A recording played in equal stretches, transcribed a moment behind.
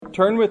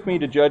Turn with me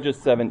to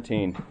Judges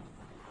 17.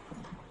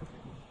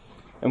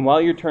 And while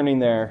you're turning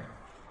there,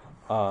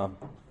 I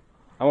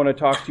want to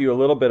talk to you a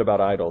little bit about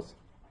idols.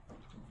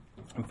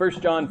 In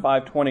 1 John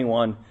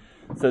 5:21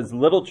 says,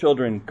 "Little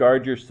children,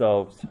 guard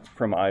yourselves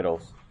from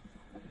idols."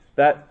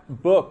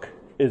 That book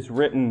is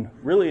written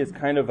really as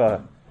kind of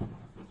a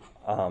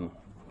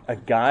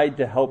guide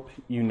to help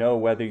you know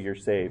whether you're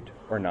saved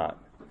or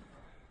not.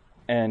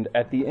 And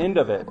at the end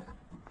of it,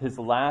 his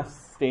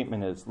last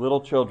statement is, "Little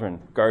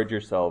children, guard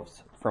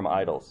yourselves from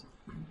idols."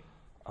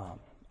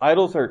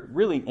 Idols are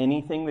really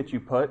anything that you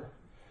put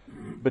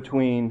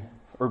between,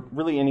 or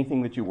really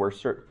anything that you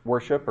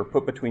worship or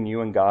put between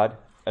you and God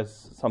as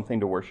something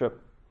to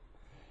worship.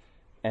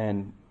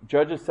 And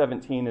Judges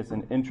 17 is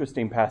an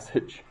interesting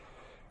passage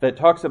that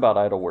talks about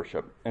idol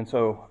worship. And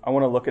so I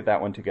want to look at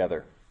that one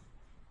together.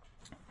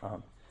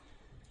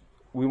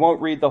 We won't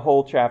read the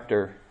whole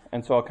chapter,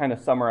 and so I'll kind of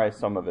summarize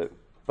some of it.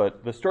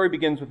 But the story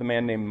begins with a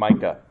man named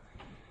Micah.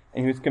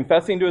 And he was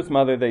confessing to his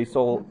mother that he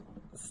stole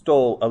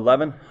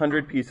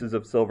 1,100 pieces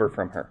of silver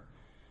from her.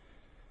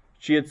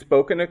 She had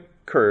spoken a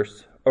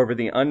curse over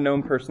the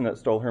unknown person that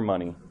stole her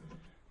money,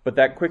 but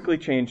that quickly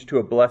changed to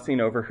a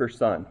blessing over her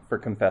son for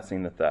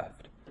confessing the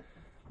theft.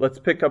 Let's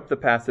pick up the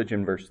passage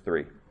in verse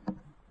 3.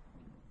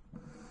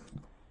 It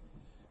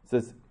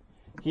says,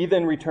 "He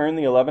then returned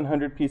the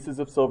 1,100 pieces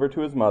of silver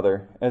to his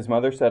mother. His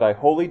mother said, 'I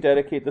wholly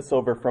dedicate the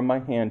silver from my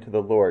hand to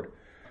the Lord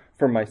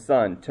for my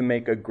son, to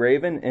make a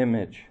graven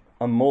image,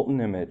 a molten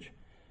image.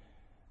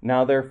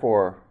 Now,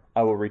 therefore,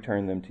 I will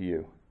return them to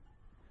you.'"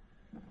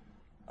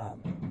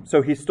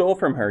 So he stole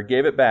from her,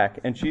 gave it back,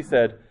 and she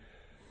said,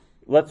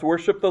 "Let's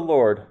worship the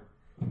Lord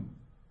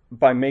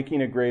by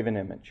making a graven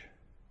image."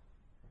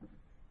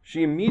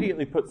 She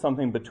immediately put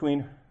something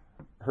between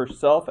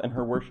herself and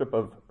her worship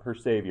of her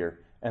Savior,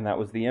 and that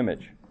was the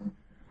image.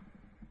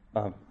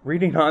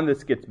 Reading on,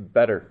 this gets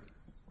better.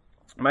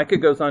 Micah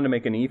goes on to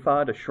make an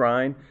ephod, a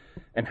shrine,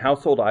 and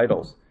household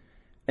idols.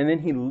 And then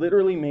he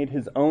literally made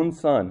his own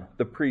son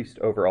the priest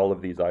over all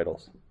of these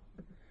idols.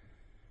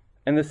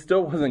 And this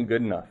still wasn't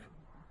good enough.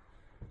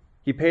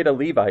 He paid a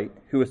Levite,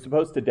 who was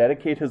supposed to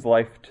dedicate his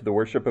life to the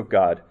worship of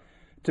God,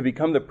 to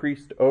become the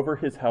priest over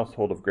his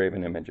household of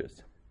graven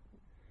images.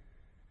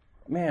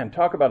 Man,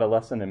 talk about a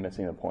lesson in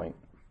missing the point.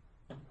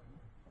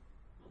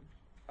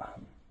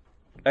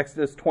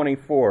 Exodus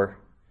 24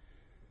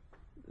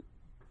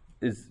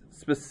 is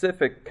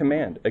specific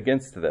command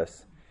against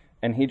this.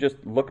 And he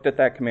just looked at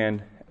that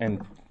command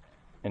and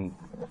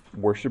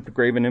worshipped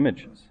graven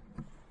images.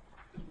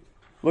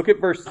 Look at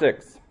verse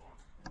 6.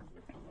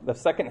 The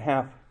second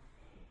half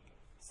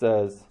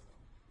says,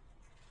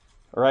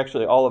 or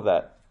actually all of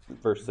that,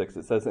 verse 6,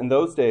 it says, "In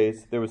those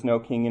days there was no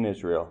king in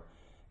Israel,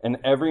 and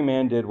every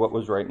man did what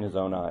was right in his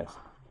own eyes."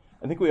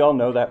 I think we all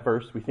know that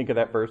verse. We think of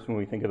that verse when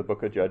we think of the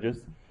book of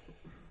Judges.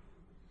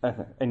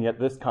 And yet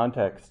this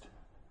context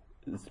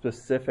is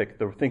specific.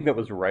 The thing that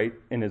was right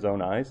in his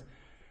own eyes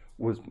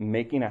was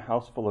making a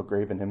house full of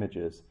graven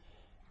images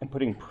and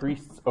putting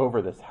priests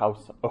over this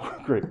house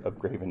of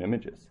graven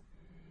images.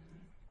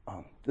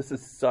 This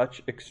is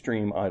such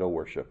extreme idol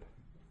worship.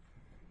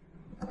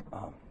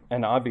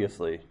 And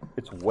obviously,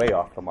 it's way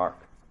off the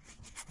mark.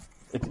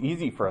 It's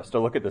easy for us to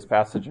look at this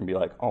passage and be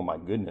like, oh my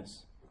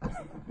goodness.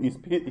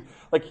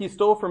 Like he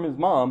stole from his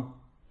mom,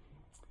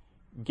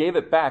 gave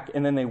it back,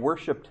 and then they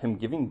worshipped him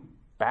giving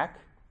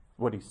back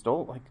what he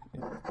stole.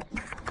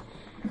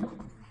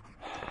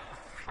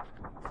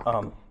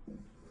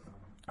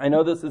 I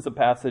know this is a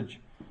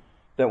passage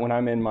that when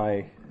I'm in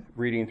my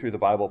reading through the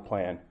Bible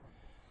plan,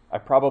 I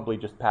probably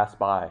just pass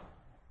by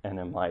and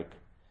am like,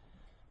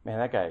 man,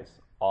 that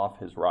guy's off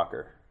his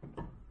rocker.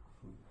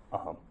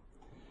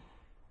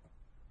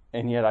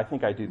 And yet I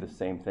think I do the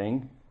same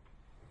thing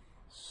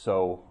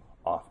so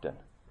often.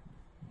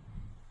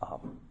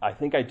 I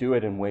think I do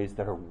it in ways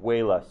that are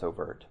way less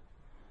overt.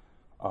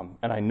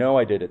 And I know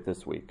I did it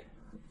this week.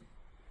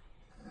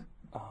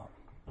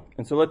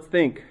 And so let's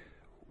think,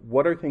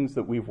 what are things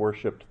that we've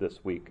worshipped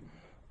this week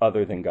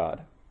other than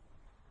God?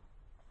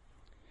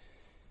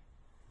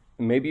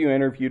 Maybe you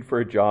interviewed for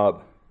a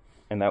job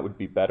and that would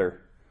be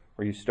better.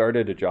 Or you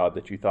started a job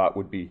that you thought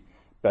would be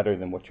better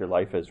than what your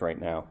life is right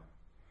now.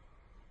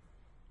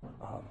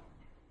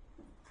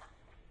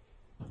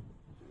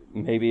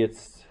 Maybe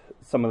it's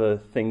some of the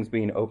things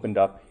being opened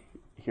up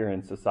here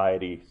in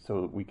society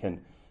so that we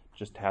can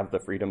just have the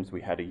freedoms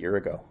we had a year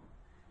ago.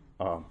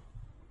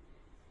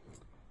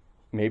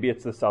 Maybe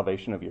it's the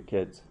salvation of your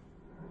kids.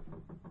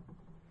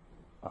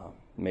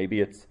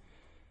 Maybe it's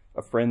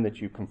a friend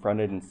that you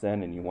confronted in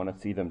sin and you want to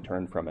see them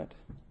turn from it.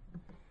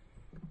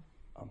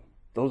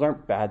 Those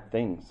aren't bad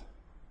things.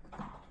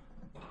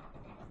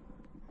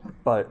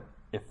 But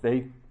if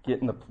they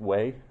get in the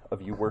way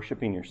of you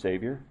worshiping your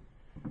Savior,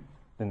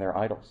 then they're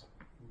idols.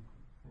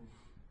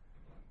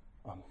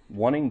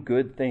 Wanting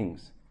good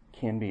things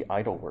can be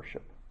idol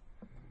worship.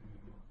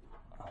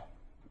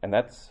 And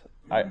that's,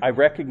 I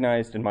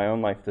recognized in my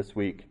own life this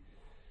week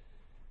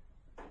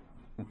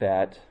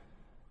that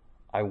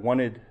I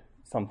wanted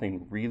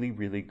something really,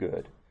 really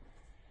good.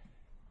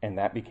 And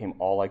that became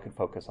all I could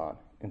focus on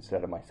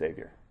instead of my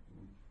Savior.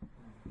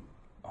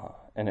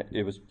 And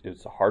it was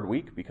a hard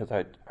week because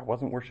I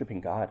wasn't worshiping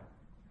God.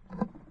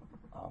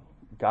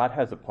 God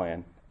has a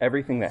plan.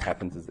 Everything that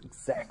happens is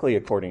exactly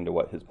according to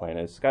what his plan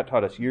is. Scott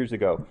taught us years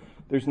ago,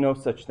 there's no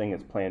such thing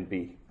as plan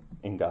B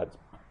in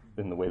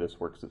the way this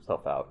works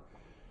itself out.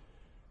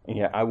 And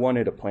yet I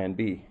wanted a plan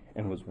B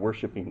and was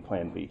worshiping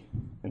plan B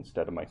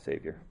instead of my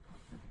Savior.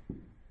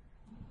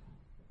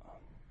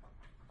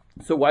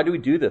 So why do we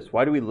do this?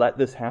 Why do we let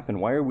this happen?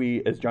 Why are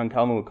we, as John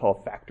Calvin would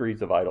call,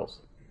 factories of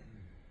idols?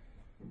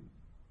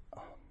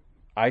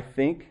 I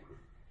think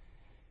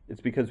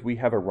it's because we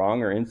have a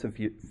wrong or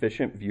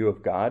insufficient view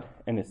of God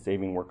and his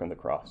saving work on the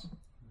cross.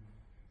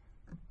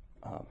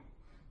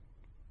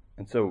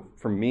 And so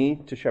for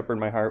me to shepherd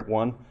my heart,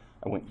 one,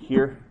 I went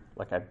here,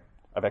 like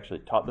I've actually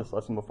taught this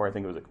lesson before. I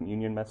think it was a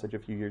communion message a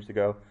few years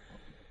ago.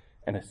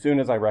 And as soon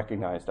as I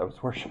recognized I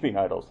was worshiping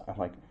idols, I'm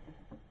like,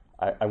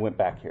 I went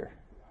back here.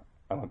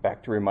 I went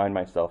back to remind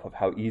myself of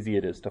how easy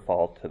it is to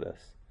fall to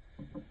this.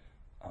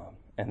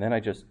 And then I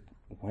just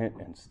went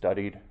and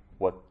studied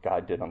what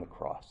God did on the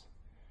cross.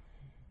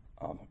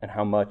 And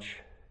how much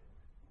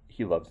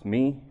he loves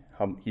me,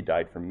 how he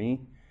died for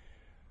me,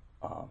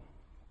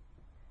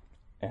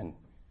 and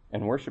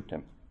worshipped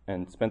him.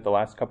 And spent the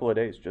last couple of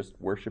days just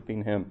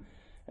worshiping him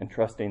and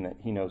trusting that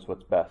he knows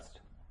what's best.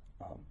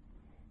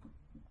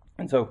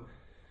 And so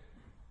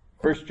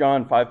 1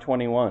 John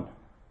 5:21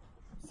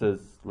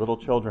 says, little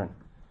children,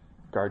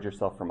 guard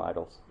yourself from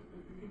idols.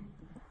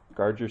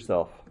 Guard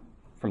yourself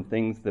from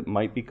things that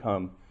might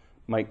come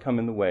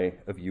in the way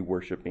of you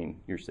worshiping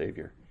your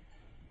Savior.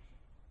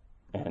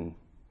 And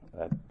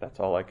that's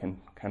all I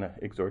can kind of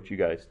exhort you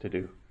guys to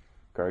do.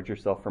 Guard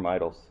yourself from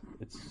idols.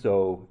 It's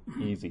so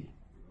easy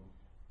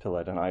to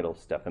let an idol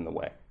step in the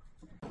way.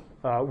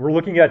 We're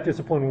looking at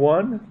discipline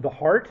 1, the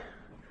heart,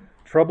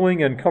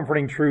 troubling and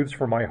comforting truths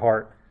for my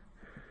heart.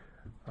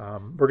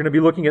 We're going to be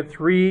looking at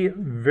 3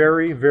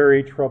 very,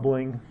 very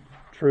troubling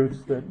truths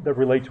that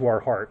relate to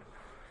our heart.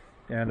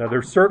 And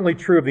they're certainly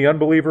true of the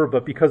unbeliever,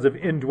 but because of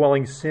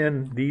indwelling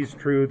sin, these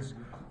truths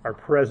are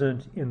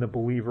present in the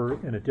believer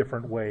in a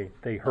different way.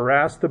 They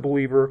harass the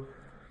believer,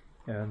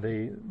 and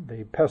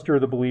they pester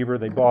the believer,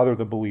 they bother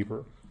the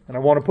believer. And I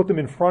want to put them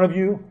in front of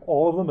you,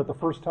 all of them at the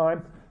first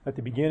time, at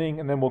the beginning,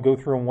 and then we'll go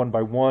through them one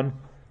by one.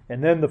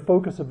 And then the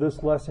focus of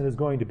this lesson is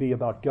going to be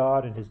about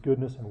God and his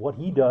goodness and what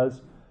he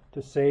does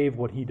to save,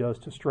 what he does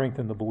to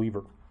strengthen the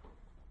believer.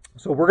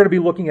 So we're going to be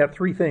looking at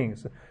 3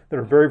 things that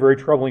are very, very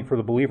troubling for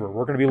the believer.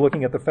 We're going to be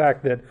looking at the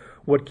fact that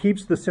what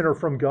keeps the sinner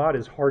from God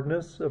is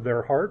hardness of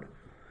their heart.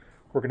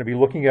 We're going to be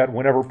looking at,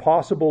 whenever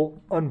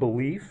possible,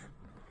 unbelief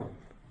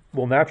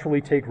will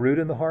naturally take root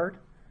in the heart.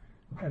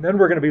 And then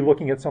we're going to be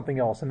looking at something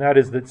else, and that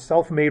is that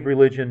self-made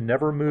religion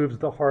never moves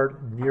the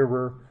heart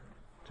nearer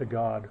to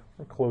God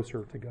or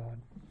closer to God.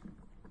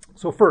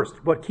 So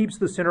first, what keeps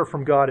the sinner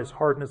from God is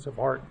hardness of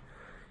heart.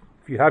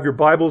 If you have your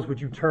Bibles, would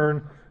you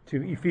turn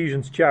to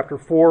Ephesians chapter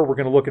 4? We're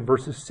going to look at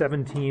verses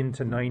 17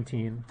 to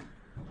 19.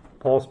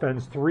 Paul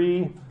spends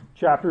 3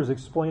 chapters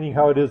explaining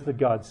how it is that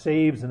God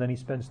saves, and then he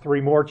spends 3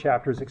 more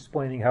chapters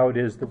explaining how it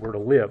is that we're to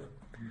live.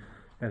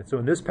 And so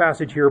in this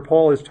passage here,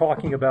 Paul is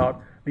talking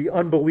about the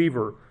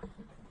unbeliever,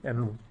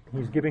 and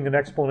he's giving an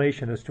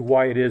explanation as to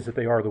why it is that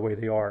they are the way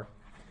they are.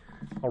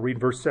 I'll read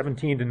verse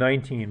 17 to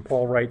 19.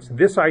 Paul writes,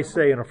 "This I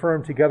say and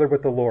affirm together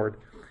with the Lord,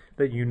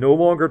 that you no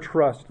longer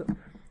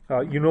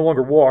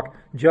walk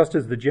just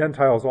as the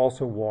Gentiles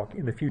also walk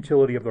in the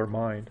futility of their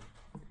mind,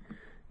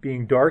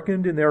 being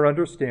darkened in their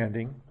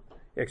understanding,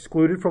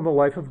 excluded from the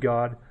life of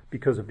God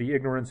because of the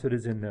ignorance that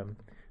is in them,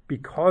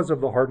 because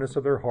of the hardness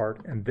of their heart,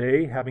 and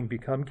they, having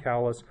become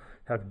callous,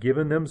 have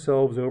given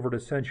themselves over to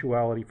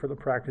sensuality for the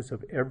practice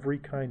of every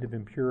kind of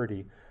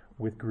impurity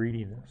with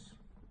greediness."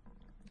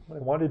 What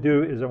I want to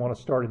do is I want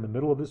to start in the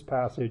middle of this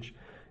passage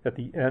at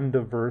the end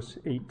of verse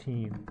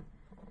 18.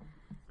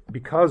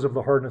 Because of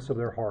the hardness of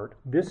their heart.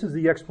 This is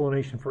the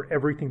explanation for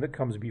everything that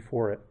comes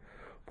before it.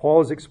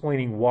 Paul is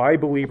explaining why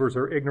believers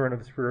are ignorant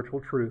of spiritual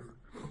truth.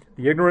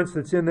 The ignorance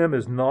that's in them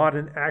is not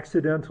an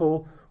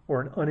accidental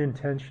or an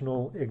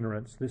unintentional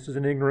ignorance. This is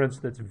an ignorance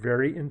that's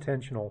very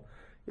intentional.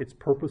 It's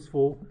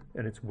purposeful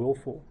and it's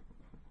willful.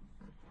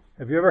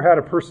 Have you ever had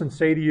a person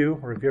say to you,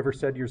 or have you ever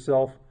said to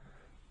yourself,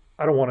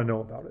 I don't want to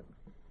know about it?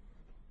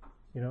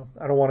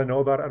 I don't want to know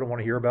about it. I don't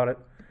want to hear about it.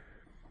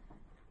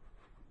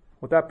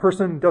 What that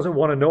person doesn't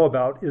want to know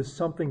about is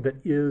something that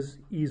is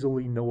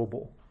easily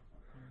knowable.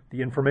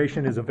 The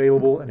information is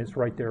available and it's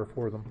right there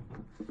for them.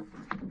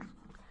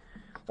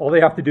 All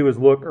they have to do is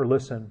look or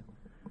listen.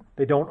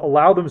 They don't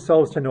allow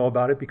themselves to know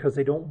about it because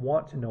they don't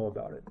want to know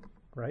about it,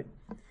 right?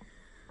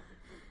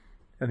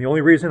 And the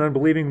only reason an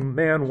unbelieving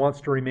man wants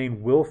to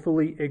remain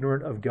willfully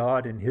ignorant of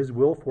God and his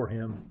will for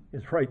him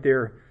is right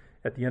there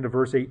at the end of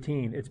verse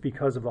 18. It's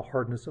because of the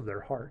hardness of their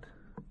heart.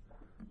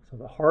 So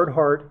the hard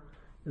heart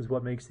is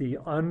what makes the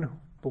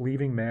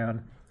unbelieving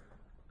man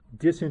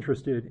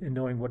disinterested in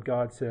knowing what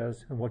God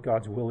says and what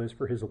God's will is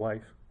for his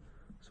life.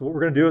 So what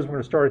we're going to do is we're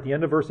going to start at the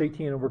end of verse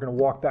 18 and we're going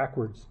to walk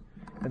backwards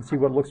and see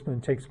what looks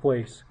and takes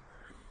place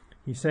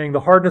He's saying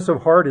the hardness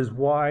of heart is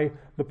why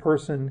the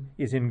person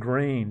is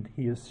ingrained.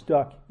 He is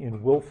stuck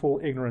in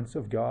willful ignorance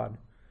of God.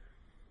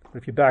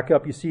 But if you back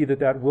up, you see that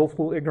that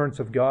willful ignorance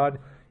of God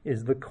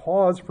is the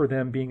cause for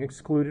them being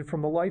excluded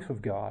from the life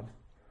of God.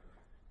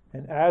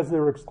 And as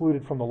they're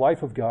excluded from the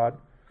life of God,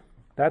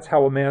 that's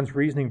how a man's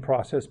reasoning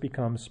process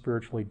becomes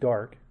spiritually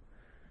dark.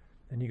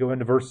 And you go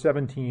into verse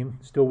 17,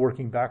 still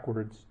working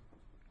backwards.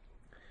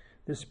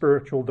 This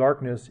spiritual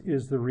darkness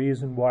is the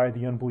reason why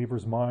the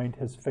unbeliever's mind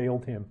has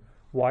failed him,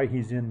 why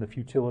he's in the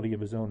futility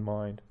of his own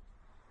mind.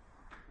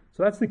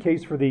 So that's the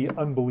case for the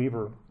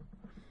unbeliever.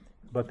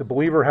 But the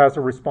believer has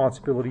a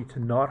responsibility to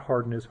not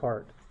harden his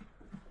heart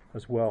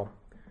as well.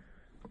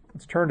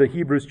 Let's turn to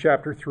Hebrews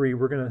chapter 3.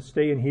 We're going to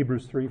stay in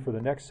Hebrews 3 for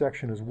the next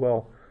section as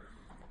well.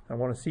 I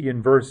want to see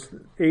in verse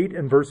 8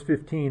 and verse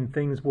 15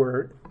 things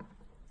where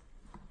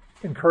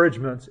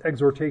encouragements,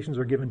 exhortations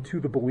are given to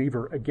the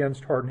believer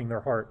against hardening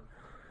their heart.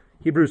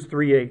 Hebrews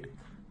 3:8.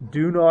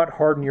 Do not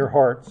harden your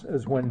hearts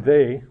as when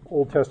they,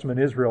 Old Testament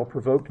Israel,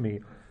 provoked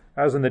me,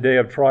 as in the day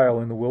of trial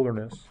in the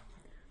wilderness.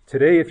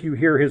 Today, if you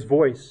hear his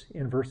voice,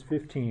 in verse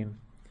 15,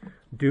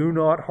 do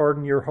not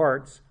harden your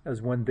hearts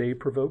as when they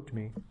provoked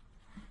me.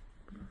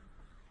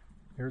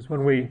 Here's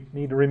when we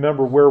need to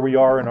remember where we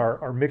are in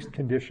our mixed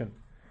condition.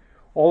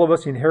 All of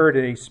us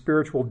inherited a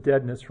spiritual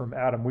deadness from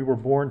Adam. We were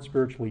born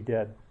spiritually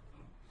dead.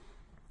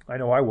 I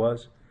know I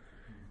was.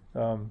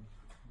 We're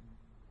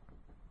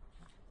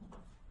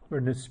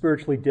in a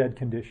spiritually dead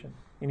condition.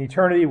 In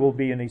eternity, we'll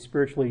be in a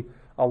spiritually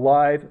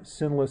alive,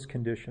 sinless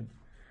condition.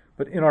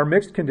 But in our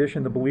mixed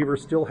condition, the believer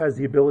still has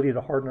the ability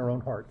to harden our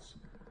own hearts.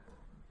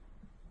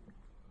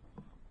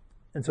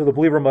 And so the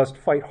believer must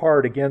fight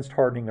hard against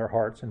hardening their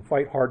hearts and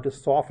fight hard to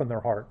soften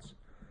their hearts.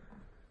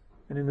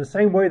 And in the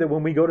same way that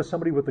when we go to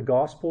somebody with the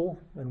gospel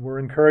and we're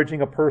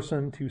encouraging a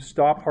person to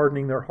stop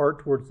hardening their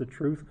heart towards the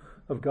truth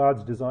of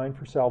God's design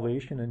for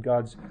salvation and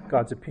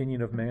God's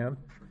opinion of man,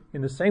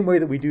 in the same way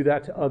that we do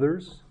that to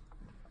others,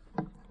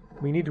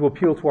 we need to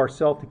appeal to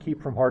ourselves to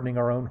keep from hardening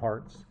our own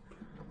hearts.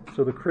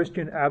 So the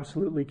Christian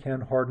absolutely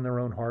can harden their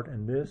own heart,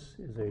 and this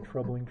is a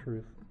troubling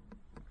truth.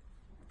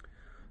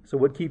 So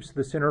what keeps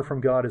the sinner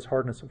from God is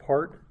hardness of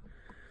heart.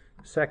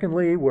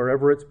 Secondly,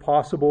 wherever it's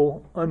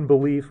possible,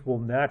 unbelief will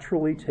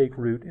naturally take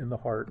root in the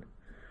heart.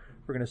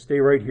 We're going to stay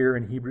right here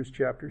in Hebrews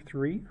chapter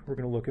 3. We're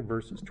going to look at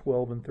verses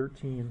 12 and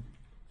 13.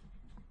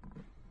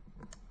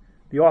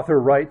 The author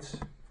writes,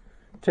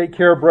 "Take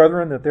care,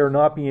 brethren, that there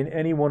not be in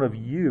any one of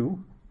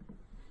you,"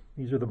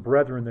 these are the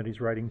brethren that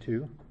he's writing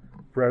to,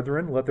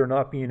 "Brethren, let there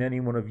not be in any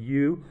one of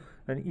you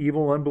an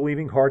evil,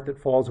 unbelieving heart that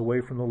falls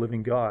away from the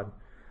living God.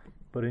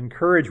 But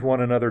encourage one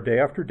another day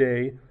after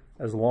day,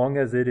 as long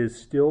as it is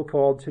still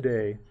called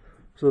today,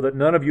 so that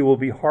none of you will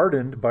be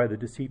hardened by the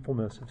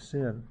deceitfulness of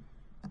sin."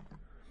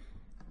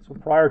 So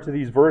prior to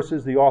these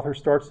verses, the author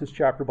starts this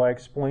chapter by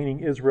explaining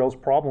Israel's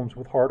problems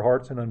with hard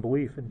hearts and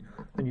unbelief. And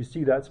you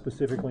see that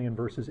specifically in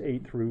verses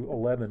 8 through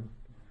 11.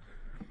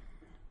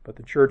 But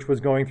the church was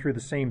going through the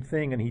same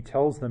thing, and he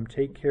tells them,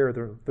 take care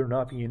there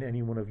not be in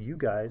any one of you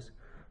guys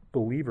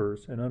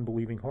believers an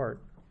unbelieving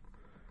heart.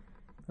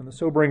 And the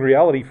sobering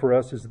reality for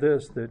us is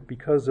this, that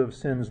because of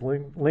sin's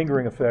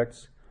lingering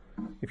effects,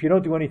 if you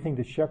don't do anything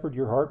to shepherd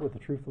your heart with the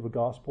truth of the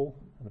gospel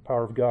and the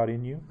power of God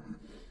in you,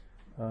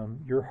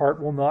 your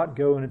heart will not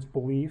go in its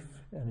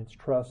belief and its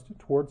trust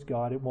towards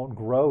God. It won't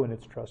grow in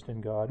its trust in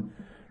God.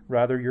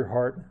 Rather, your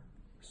heart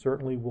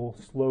certainly will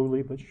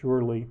slowly but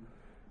surely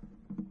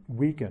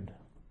weaken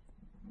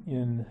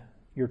in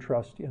your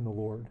trust in the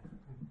Lord.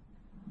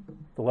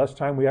 The less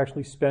time we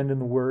actually spend in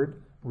the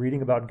Word,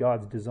 reading about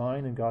God's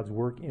design and God's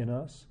work in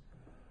us,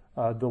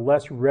 the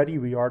less ready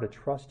we are to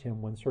trust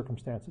Him when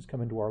circumstances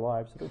come into our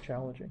lives that are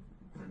challenging.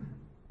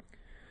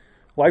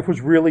 Life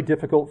was really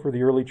difficult for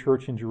the early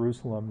church in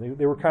Jerusalem.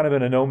 They were kind of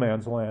in a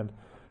no-man's land.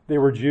 They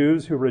were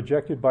Jews who were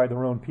rejected by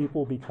their own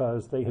people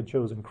because they had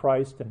chosen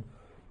Christ,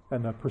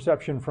 and the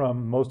perception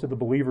from most of the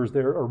believers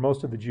there, or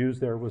most of the Jews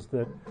there, was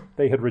that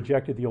they had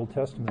rejected the Old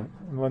Testament.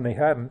 And when they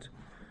hadn't,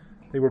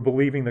 they were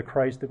believing the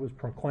Christ that was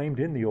proclaimed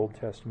in the Old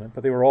Testament,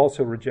 but they were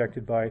also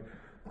rejected by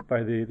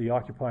the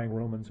occupying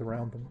Romans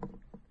around them.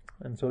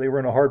 And so they were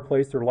in a hard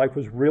place. Their life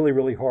was really,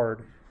 really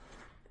hard.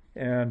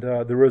 And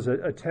there was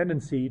a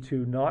tendency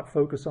to not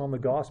focus on the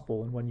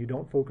gospel. And when you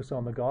don't focus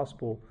on the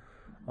gospel,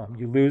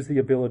 you lose the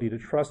ability to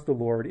trust the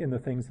Lord in the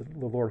things that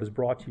the Lord has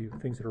brought to you,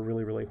 things that are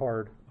really, really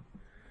hard.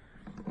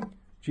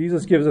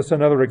 Jesus gives us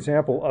another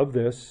example of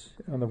this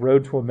on the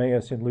road to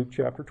Emmaus in Luke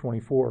chapter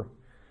 24.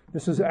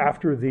 This is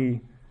after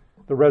the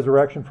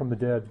resurrection from the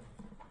dead.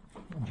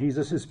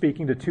 Jesus is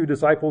speaking to two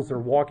disciples. They're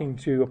walking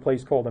to a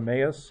place called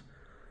Emmaus.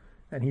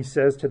 And he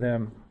says to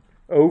them,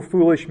 "O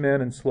foolish men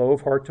and slow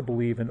of heart to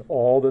believe in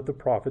all that the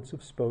prophets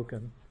have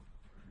spoken."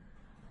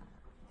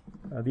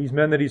 These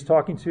men that he's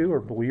talking to are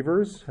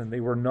believers, and they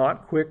were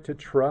not quick to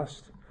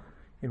trust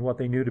in what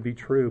they knew to be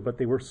true, but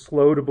they were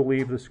slow to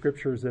believe the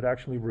scriptures that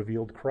actually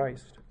revealed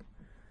Christ.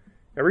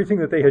 Everything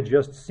that they had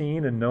just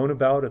seen and known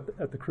about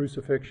at the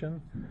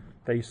crucifixion,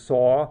 they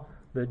saw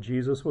that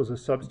Jesus was a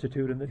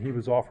substitute and that he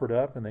was offered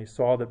up, and they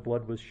saw that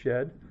blood was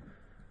shed.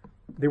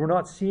 they were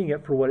not seeing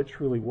it for what it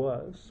truly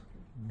was.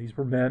 These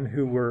were men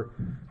who were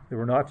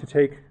not to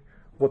take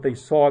what they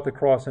saw at the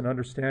cross and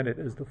understand it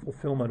as the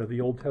fulfillment of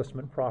the Old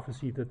Testament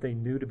prophecy that they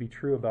knew to be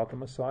true about the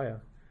Messiah.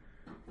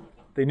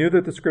 They knew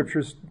that the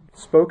Scriptures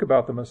spoke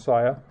about the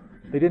Messiah.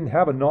 They didn't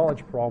have a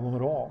knowledge problem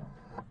at all.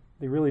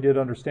 They really did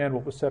understand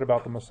what was said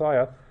about the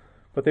Messiah,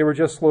 but they were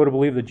just slow to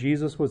believe that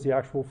Jesus was the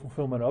actual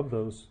fulfillment of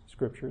those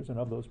Scriptures and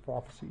of those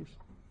prophecies.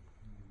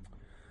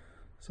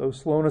 So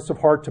slowness of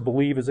heart to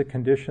believe is a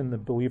condition the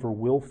believer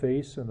will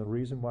face, and the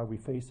reason why we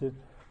face it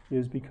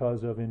is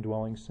because of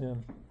indwelling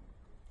sin.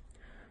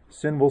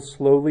 Sin will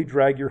slowly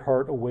drag your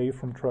heart away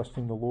from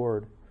trusting the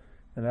Lord,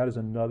 and that is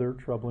another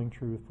troubling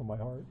truth for my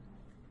heart.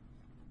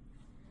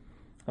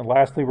 And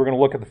lastly, we're going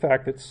to look at the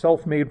fact that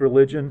self-made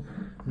religion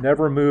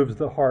never moves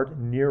the heart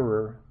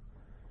nearer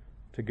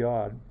to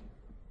God.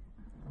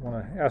 I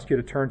want to ask you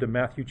to turn to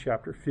Matthew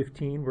chapter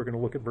 15. We're going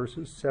to look at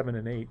verses 7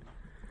 and 8.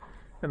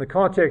 And the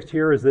context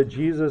here is that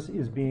Jesus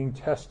is being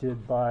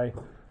tested by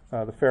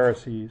the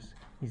Pharisees.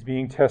 He's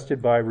being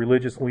tested by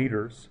religious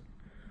leaders.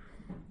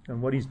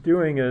 And what he's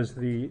doing is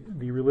the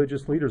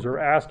religious leaders are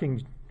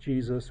asking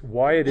Jesus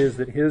why it is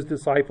that his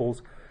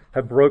disciples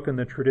have broken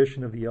the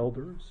tradition of the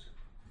elders.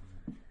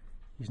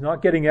 He's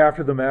not getting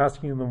after them,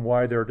 asking them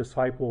why their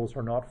disciples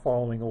are not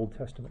following Old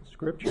Testament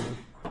Scripture.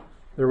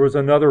 There was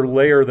another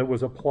layer that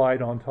was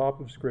applied on top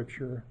of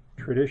Scripture,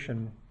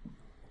 tradition,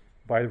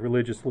 by the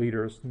religious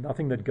leaders,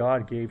 nothing that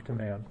God gave to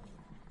man.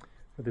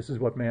 But this is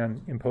what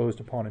man imposed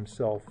upon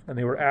himself. And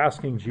they were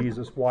asking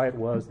Jesus why it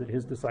was that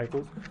his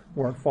disciples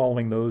weren't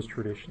following those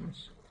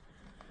traditions.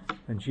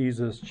 And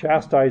Jesus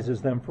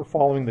chastises them for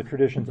following the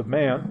traditions of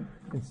man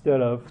instead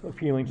of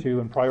appealing to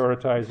and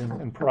prioritizing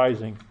and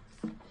prizing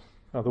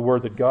the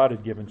word that God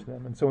had given to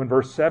them. And so in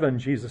verse 7,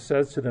 Jesus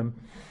says to them,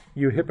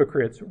 "You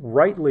hypocrites,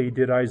 rightly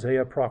did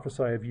Isaiah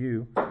prophesy of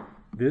you.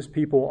 This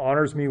people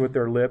honors me with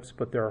their lips,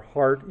 but their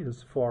heart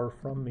is far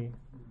from me."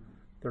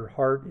 Their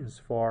heart is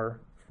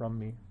far from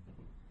me.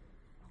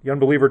 The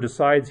unbeliever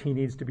decides he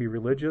needs to be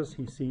religious.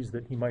 He sees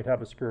that he might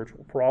have a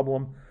spiritual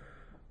problem.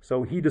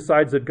 So he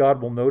decides that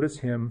God will notice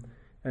him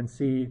and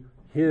see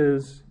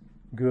his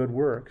good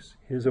works,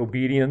 his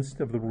obedience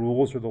of the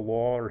rules or the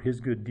law or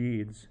his good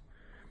deeds.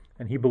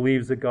 And he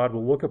believes that God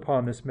will look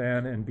upon this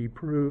man and be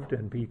proved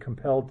and be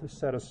compelled to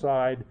set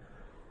aside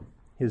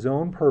his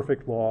own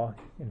perfect law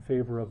in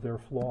favor of their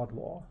flawed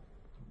law.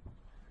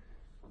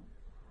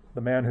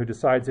 The man who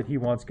decides that he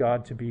wants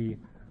God to be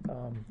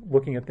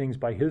looking at things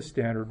by his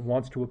standard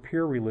wants to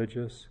appear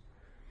religious,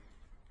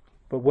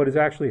 but what is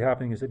actually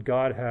happening is that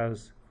God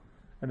has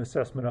an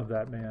assessment of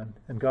that man,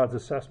 and God's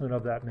assessment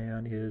of that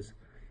man is,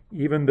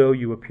 even though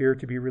you appear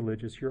to be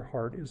religious, your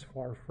heart is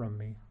far from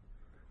me.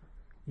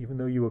 Even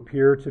though you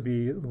appear to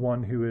be the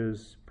one who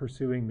is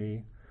pursuing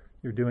me,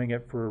 you're doing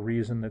it for a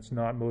reason that's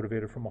not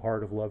motivated from a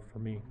heart of love for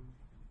me.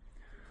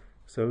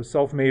 So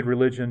self-made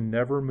religion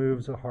never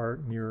moves a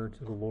heart nearer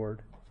to the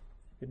Lord.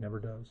 It never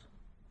does.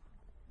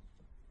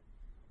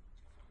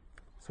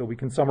 So we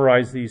can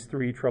summarize these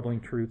three troubling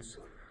truths.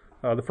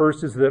 The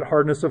first is that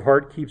hardness of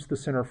heart keeps the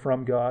sinner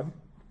from God.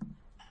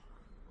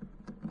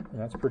 And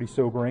that's pretty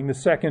sobering. The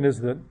second is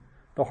that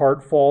the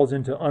heart falls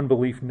into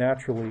unbelief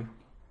naturally.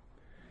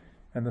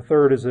 And the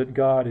third is that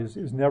God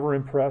is never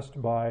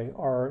impressed by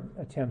our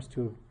attempts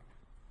to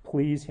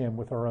please him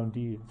with our own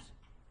deeds.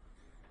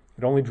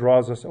 It only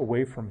draws us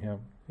away from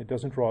him. It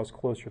doesn't draw us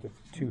closer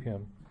to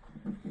him.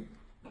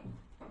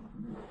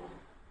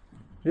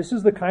 This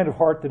is the kind of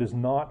heart that is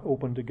not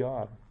open to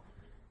God.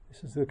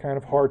 This is the kind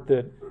of heart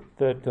that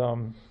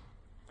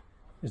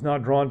is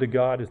not drawn to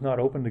God, is not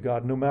open to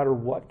God, no matter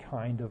what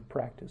kind of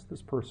practice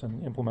this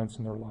person implements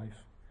in their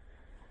life.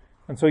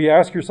 And so you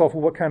ask yourself,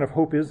 well, what kind of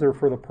hope is there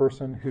for the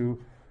person who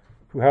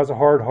has a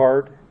hard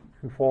heart,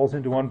 who falls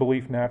into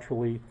unbelief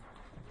naturally,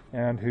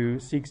 and who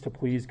seeks to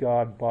please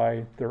God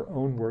by their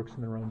own works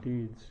and their own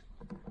deeds?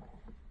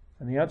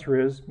 And the answer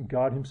is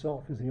God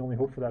himself is the only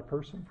hope for that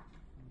person.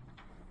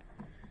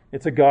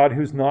 It's a God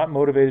who's not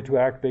motivated to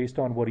act based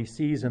on what he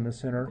sees in the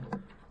sinner,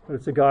 but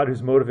it's a God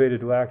who's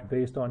motivated to act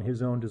based on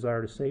his own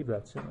desire to save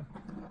that sinner.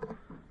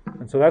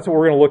 And so that's what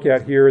we're going to look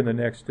at here in the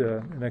next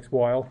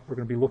while. We're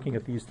going to be looking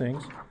at these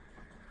things.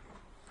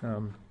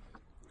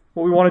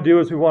 What we want to do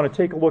is we want to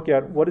take a look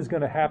at what is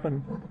going to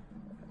happen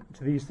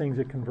to these things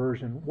at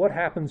conversion. What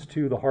happens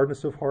to the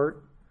hardness of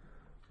heart?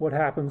 What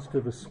happens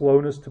to the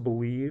slowness to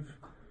believe?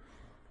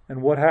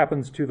 And what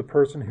happens to the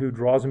person who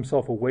draws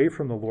himself away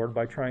from the Lord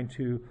by trying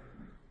to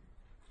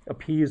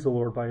appease the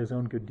Lord by his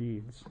own good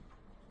deeds?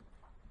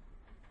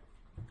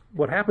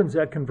 What happens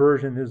at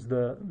conversion is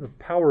the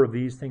power of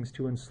these things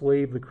to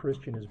enslave the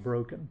Christian is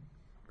broken.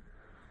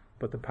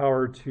 But the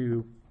power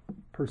to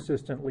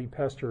persistently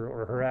pester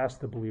or harass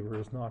the believer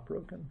is not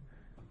broken.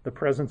 The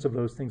presence of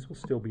those things will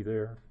still be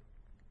there.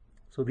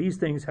 So these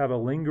things have a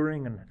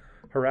lingering and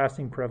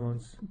harassing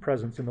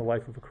presence in the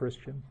life of a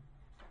Christian.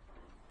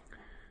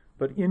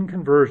 But in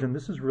conversion,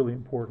 this is really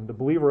important. The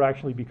believer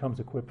actually becomes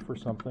equipped for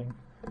something.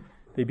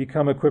 They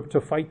become equipped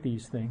to fight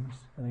these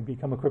things, and they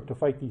become equipped to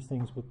fight these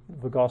things with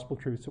the gospel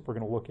truths that we're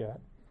going to look at.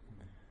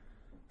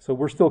 So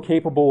we're still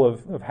capable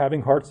of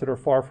having hearts that are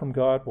far from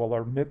God, while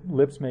our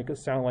lips make us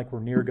sound like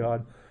we're near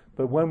God.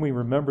 But when we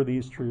remember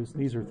these truths,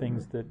 these are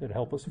things that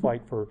help us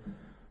fight for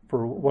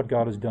what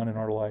God has done in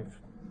our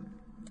life.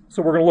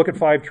 So we're going to look at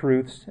 5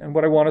 truths, and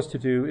what I want us to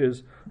do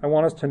is I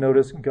want us to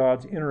notice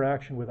God's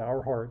interaction with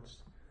our hearts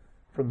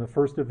from the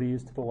first of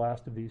these to the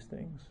last of these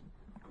things.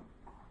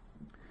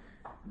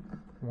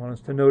 I want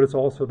us to notice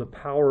also the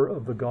power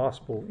of the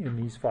gospel in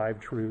these 5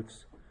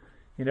 truths.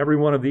 In every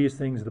one of these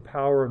things, the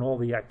power and all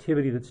the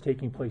activity that's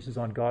taking place is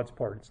on God's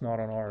part. It's not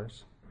on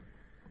ours.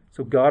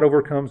 So God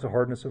overcomes the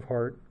hardness of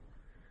heart.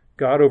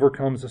 God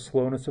overcomes the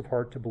slowness of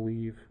heart to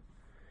believe.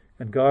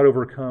 And God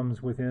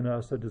overcomes within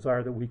us a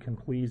desire that we can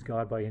please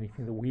God by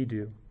anything that we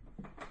do.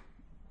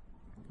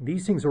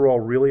 These things are all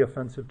really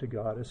offensive to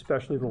God,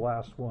 especially the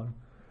last one.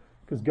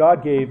 Because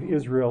God gave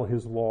Israel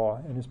his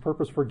law, and his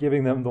purpose for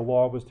giving them the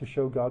law was to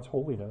show God's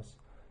holiness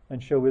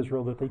and show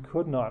Israel that they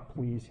could not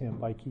please him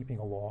by keeping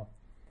a law.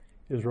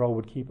 Israel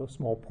would keep a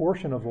small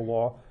portion of the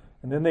law,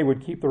 and then they would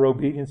keep their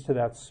obedience to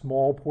that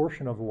small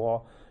portion of the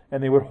law,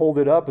 and they would hold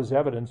it up as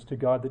evidence to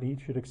God that he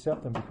should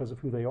accept them because of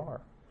who they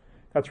are.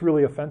 That's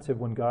really offensive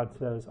when God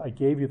says, I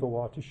gave you the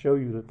law to show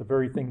you that the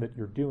very thing that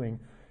you're doing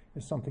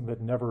is something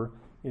that never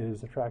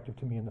is attractive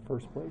to me in the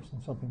first place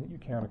and something that you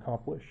can't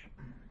accomplish.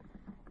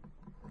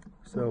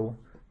 So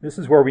this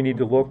is where we need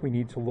to look. We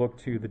need to look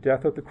to the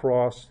death at the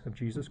cross of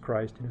Jesus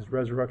Christ and his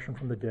resurrection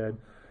from the dead,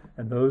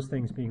 and those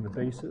things being the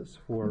basis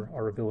for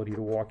our ability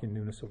to walk in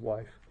newness of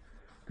life.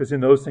 Because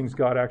in those things,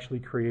 God actually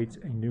creates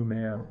a new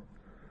man.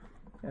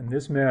 And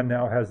this man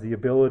now has the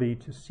ability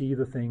to see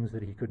the things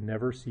that he could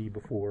never see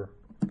before.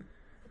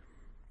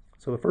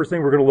 So the first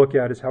thing we're going to look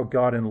at is how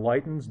God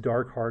enlightens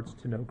dark hearts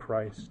to know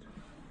Christ.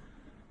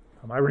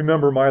 I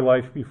remember my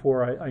life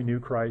before I knew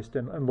Christ,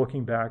 and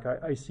looking back,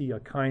 I see a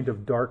kind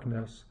of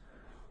darkness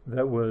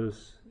that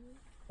was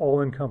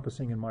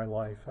all-encompassing in my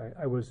life.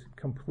 I was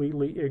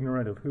completely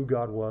ignorant of who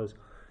God was,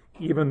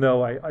 even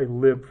though I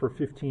lived for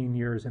 15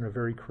 years in a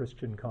very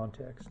Christian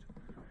context.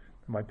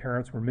 My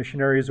parents were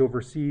missionaries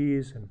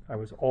overseas, and I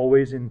was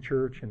always in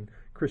church, and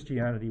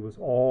Christianity was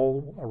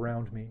all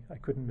around me. I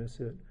couldn't miss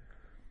it.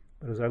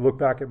 But as I look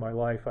back at my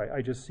life,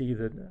 I just see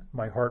that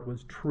my heart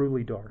was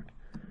truly dark.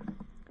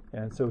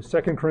 And so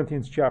 2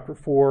 Corinthians chapter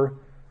 4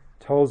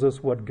 tells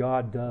us what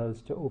God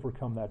does to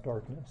overcome that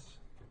darkness.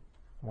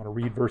 I want to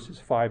read verses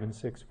 5 and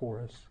 6 for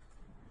us.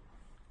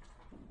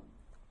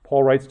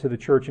 Paul writes to the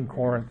church in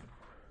Corinth,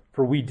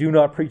 "For we do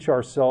not preach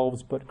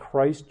ourselves, but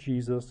Christ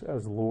Jesus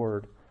as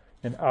Lord,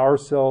 and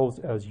ourselves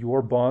as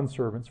your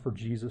bondservants for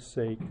Jesus'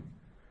 sake.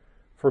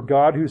 For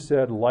God, who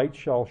said, 'Light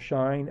shall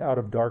shine out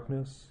of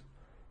darkness,'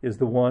 is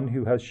the one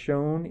who has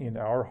shone in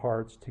our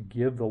hearts to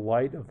give the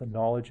light of the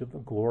knowledge of the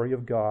glory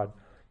of God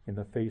in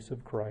the face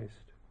of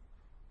Christ."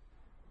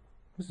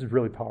 This is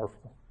really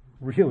powerful.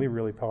 Really,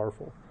 really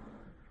powerful.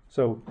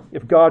 So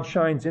if God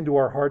shines into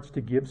our hearts to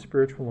give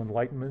spiritual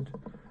enlightenment,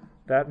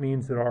 that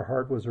means that our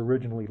heart was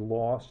originally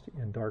lost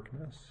in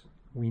darkness.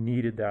 We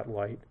needed that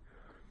light.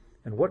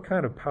 And what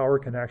kind of power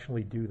can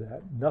actually do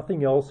that?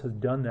 Nothing else has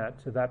done that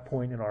to that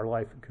point in our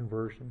life of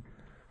conversion.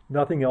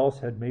 Nothing else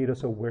had made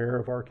us aware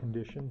of our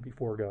condition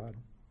before God.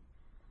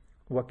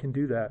 What can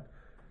do that?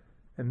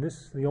 And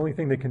the only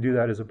thing that can do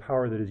that is a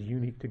power that is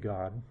unique to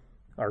God,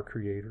 our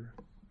Creator.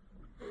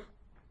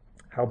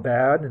 How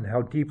bad and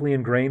how deeply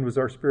ingrained was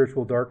our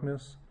spiritual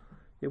darkness?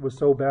 It was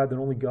so bad that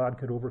only God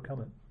could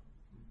overcome it.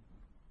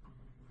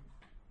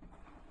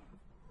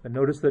 And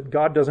notice that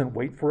God doesn't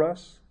wait for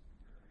us.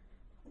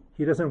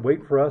 He doesn't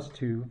wait for us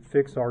to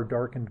fix our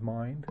darkened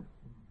mind.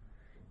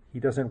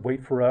 He doesn't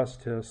wait for us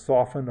to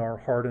soften our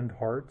hardened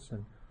hearts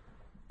and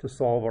to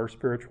solve our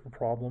spiritual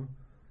problem.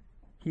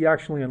 He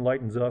actually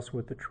enlightens us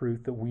with the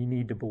truth that we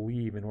need to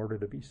believe in order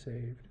to be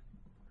saved.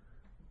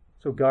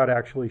 So God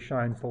actually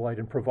shines the light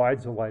and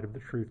provides the light of the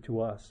truth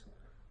to us,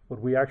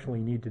 what we actually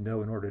need to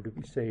know in order to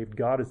be saved.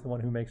 God is the one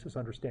who makes us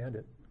understand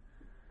it.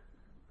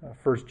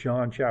 1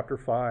 John chapter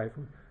 5,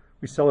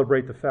 we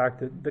celebrate the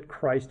fact that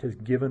Christ has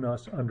given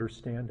us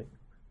understanding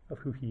of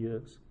who he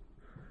is.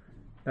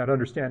 That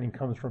understanding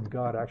comes from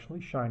God actually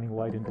shining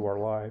light into our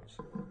lives.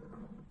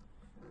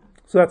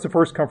 So that's the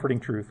first comforting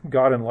truth.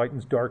 God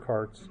enlightens dark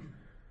hearts.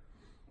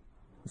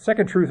 The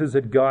second truth is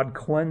that God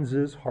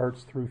cleanses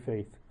hearts through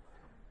faith.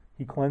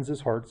 He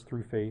cleanses hearts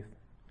through faith.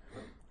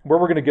 Where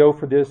we're going to go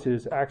for this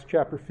is Acts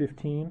chapter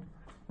 15.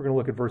 We're going to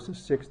look at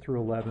verses 6 through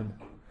 11.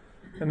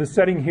 And the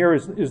setting here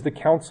is the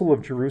Council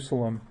of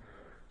Jerusalem.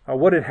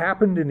 What had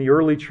happened in the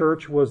early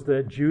church was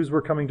that Jews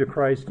were coming to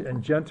Christ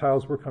and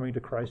Gentiles were coming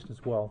to Christ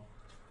as well.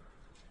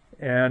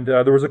 And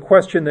there was a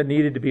question that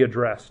needed to be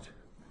addressed.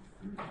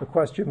 The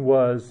question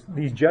was,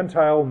 these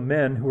Gentile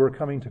men who are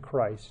coming to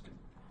Christ,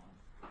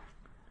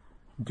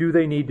 do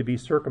they need to be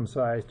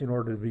circumcised in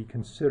order to be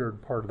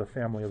considered part of the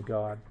family of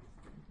God?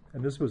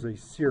 And this was a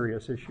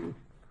serious issue,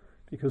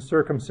 because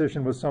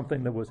circumcision was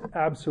something that was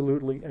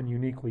absolutely and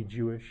uniquely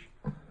Jewish.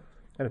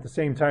 And at the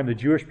same time, the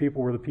Jewish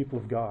people were the people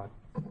of God.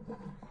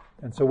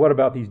 And so what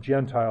about these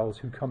Gentiles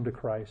who come to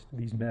Christ,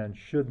 these men?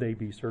 Should they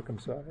be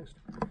circumcised?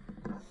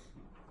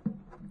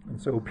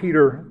 And so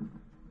Peter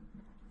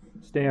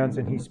stands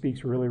and he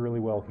speaks really, really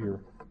well here.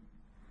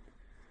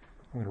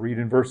 I'm going to read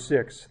in verse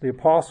 6. The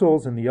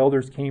apostles and the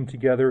elders came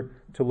together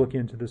to look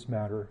into this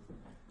matter.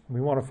 And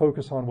we want to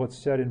focus on what's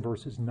said in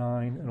verses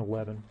 9 and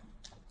 11.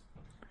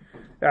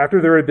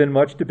 After there had been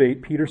much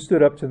debate, Peter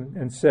stood up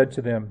and said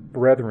to them,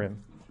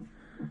 Brethren,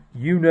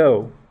 you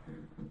know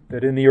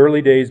that in the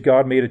early days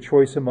God made a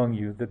choice among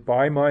you, that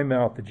by my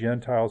mouth the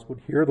Gentiles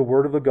would hear the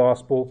word of the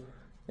gospel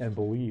and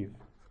believe.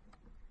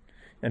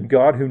 And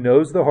God, who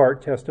knows the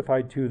heart,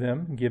 testified to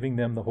them, giving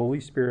them the Holy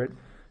Spirit,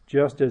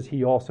 just as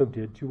he also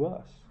did to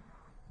us.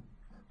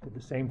 Did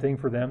the same thing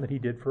for them that he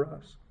did for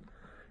us.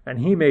 And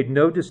he made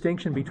no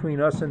distinction between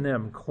us and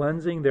them,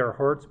 cleansing their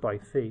hearts by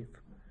faith.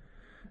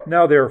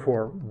 Now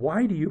therefore,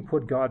 why do you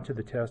put God to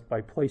the test by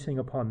placing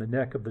upon the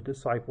neck of the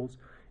disciples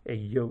a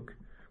yoke,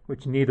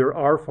 which neither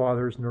our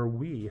fathers nor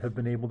we have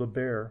been able to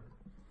bear?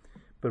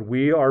 But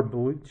we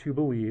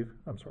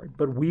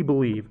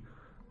believe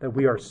that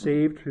we are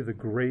saved through the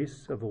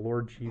grace of the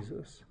Lord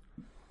Jesus,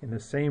 in the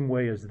same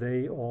way as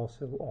they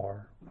also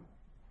are.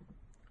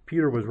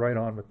 Peter was right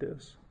on with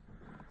this.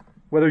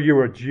 Whether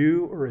you're a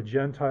Jew or a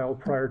Gentile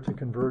prior to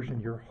conversion,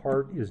 your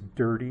heart is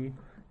dirty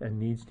and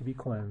needs to be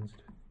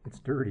cleansed. It's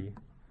dirty.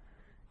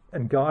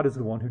 And God is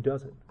the one who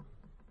does it.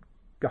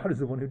 God is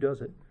the one who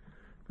does it.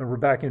 Remember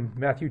back in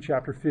Matthew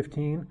chapter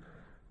 15,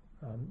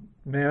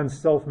 man's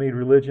self-made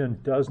religion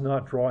does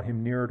not draw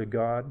him nearer to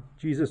God.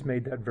 Jesus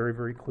made that very,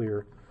 very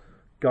clear.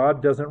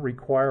 God doesn't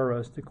require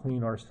us to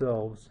clean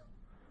ourselves.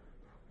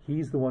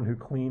 He's the one who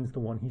cleans the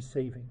one he's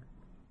saving.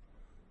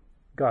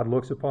 God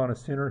looks upon a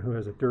sinner who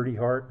has a dirty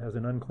heart, has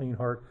an unclean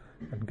heart,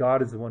 and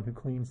God is the one who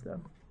cleans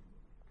them.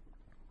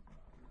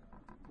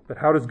 But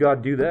how does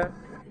God do that?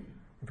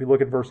 If we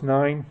look at verse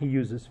 9, he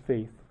uses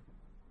faith.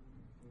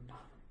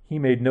 He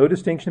made no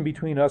distinction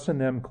between us and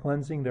them,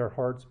 cleansing their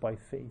hearts by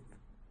faith.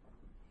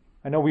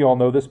 I know we all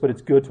know this, but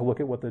it's good to look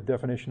at what the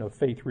definition of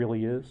faith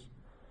really is.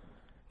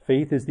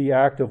 Faith is the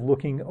act of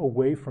looking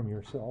away from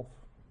yourself.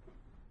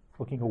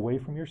 Looking away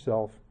from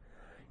yourself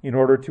in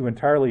order to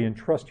entirely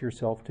entrust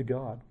yourself to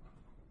God.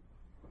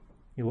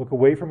 You look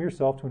away from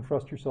yourself to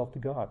entrust yourself to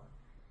God.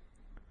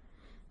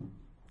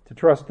 To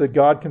trust that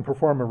God can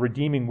perform a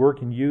redeeming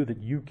work in you that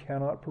you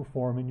cannot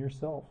perform in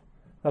yourself.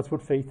 That's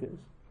what faith is.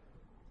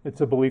 It's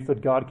a belief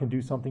that God can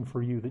do something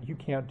for you that you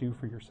can't do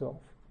for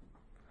yourself.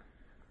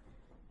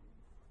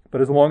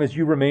 But as long as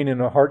you remain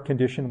in a heart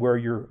condition where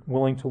you're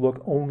willing to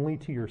look only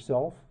to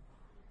yourself,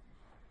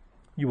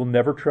 you will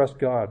never trust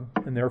God,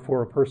 and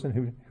therefore a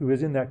person who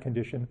is in that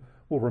condition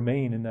will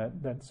remain in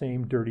that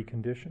same dirty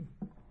condition.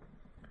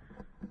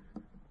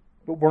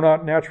 But we're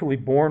not naturally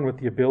born with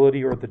the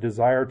ability or the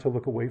desire to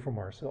look away from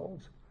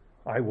ourselves.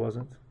 I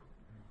wasn't.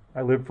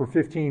 I lived for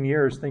 15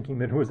 years thinking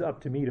that it was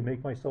up to me to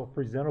make myself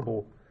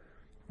presentable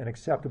and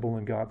acceptable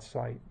in God's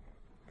sight.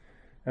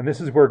 And this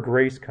is where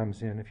grace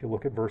comes in, if you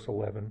look at verse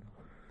 11.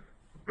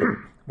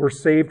 We're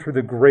saved through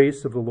the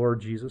grace of the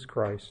Lord Jesus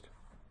Christ.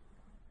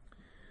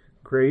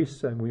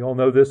 Grace, and we all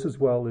know this as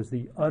well, is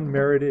the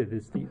unmerited,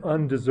 is the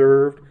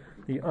undeserved,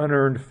 the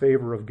unearned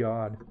favor of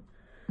God.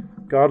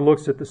 God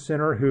looks at the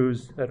sinner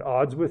who's at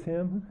odds with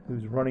him,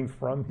 who's running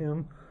from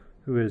him,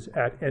 who is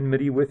at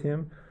enmity with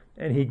him,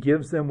 and he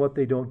gives them what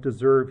they don't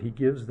deserve. He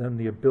gives them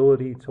the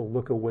ability to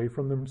look away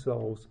from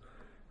themselves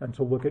and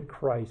to look at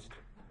Christ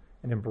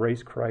and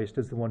embrace Christ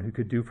as the one who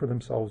could do for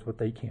themselves what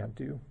they can't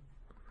do.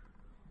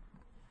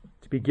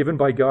 To be given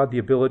by God the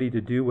ability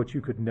to do what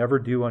you could never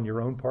do on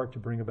your own part to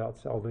bring about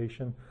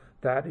salvation,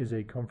 that is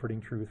a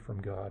comforting truth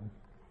from God.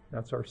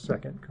 That's our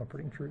second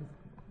comforting truth.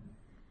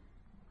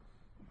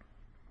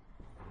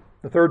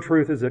 The third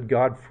truth is that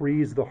God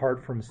frees the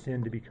heart from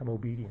sin to become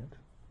obedient.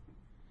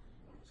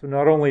 So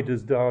not only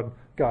does God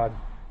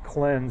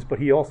cleanse, but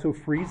he also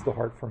frees the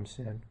heart from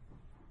sin.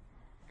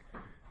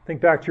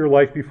 Think back to your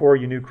life before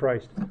you knew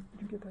Christ. Did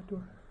you get that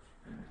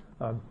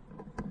door?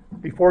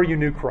 Before you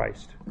knew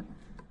Christ,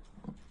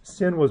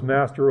 sin was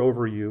master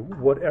over you.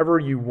 Whatever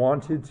you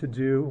wanted to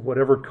do,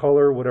 whatever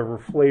color, whatever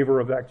flavor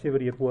of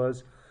activity it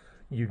was,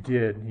 you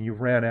did. And you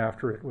ran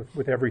after it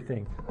with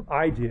everything.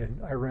 I did.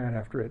 I ran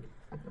after it.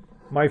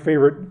 My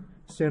favorite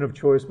sin of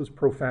choice was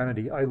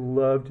profanity. I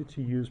loved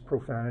to use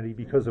profanity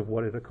because of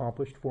what it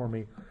accomplished for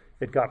me.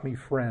 It got me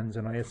friends,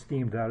 and I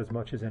esteemed that as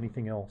much as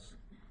anything else.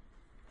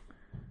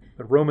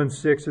 But Romans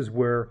 6 is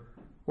where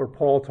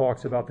Paul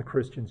talks about the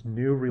Christian's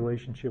new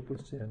relationship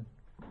with sin.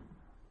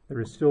 There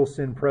is still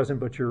sin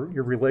present, but your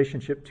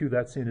relationship to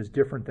that sin is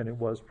different than it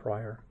was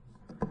prior.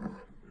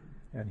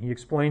 And he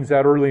explains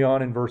that early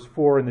on in verse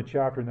 4 in the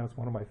chapter, and that's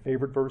one of my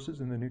favorite verses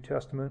in the New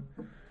Testament.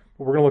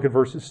 But we're going to look at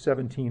verses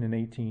 17 and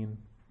 18.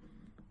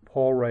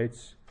 Paul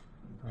writes,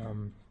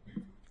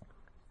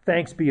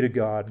 Thanks be to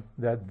God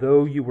that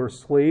though you were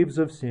slaves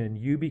of sin,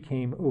 you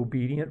became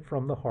obedient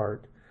from the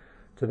heart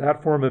to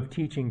that form of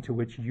teaching to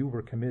which you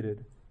were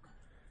committed.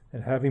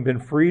 And having been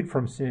freed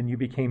from sin, you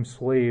became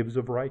slaves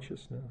of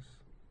righteousness.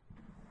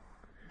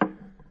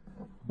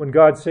 When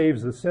God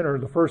saves the sinner,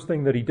 the first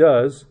thing that he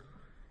does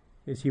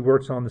is he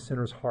works on the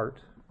sinner's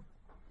heart.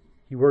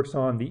 He works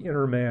on the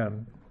inner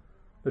man,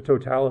 the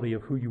totality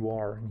of who you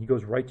are, and he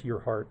goes right to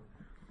your heart.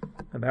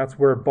 And that's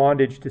where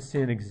bondage to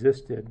sin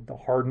existed, the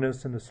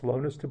hardness and the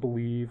slowness to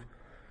believe,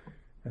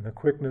 and the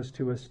quickness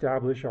to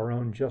establish our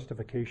own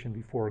justification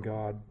before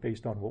God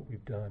based on what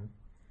we've done.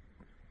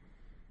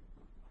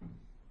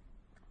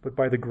 But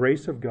by the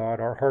grace of God,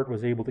 our heart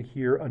was able to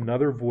hear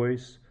another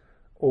voice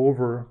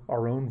over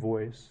our own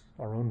voice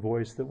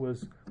that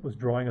was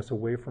drawing us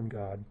away from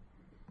God.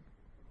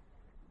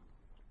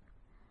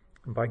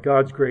 And by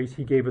God's grace,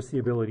 he gave us the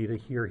ability to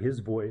hear his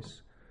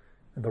voice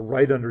and the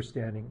right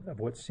understanding of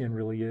what sin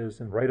really is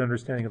and right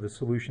understanding of the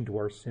solution to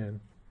our sin.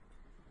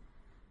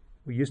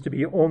 We used to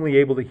be only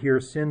able to hear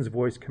sin's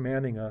voice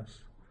commanding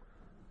us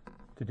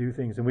to do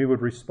things, and we would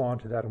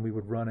respond to that and we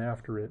would run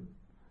after it.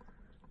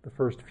 The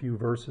first few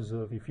verses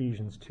of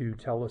Ephesians 2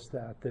 tell us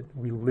that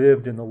we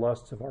lived in the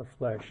lusts of our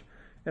flesh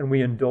and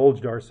we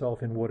indulged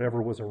ourselves in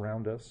whatever was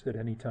around us at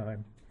any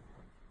time.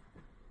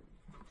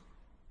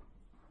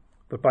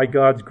 But by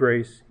God's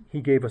grace,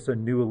 he gave us a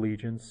new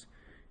allegiance,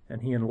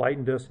 and he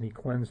enlightened us and he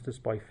cleansed us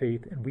by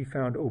faith, and we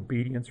found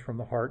obedience from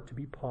the heart to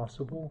be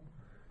possible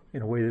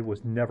in a way that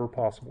was never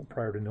possible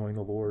prior to knowing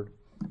the Lord.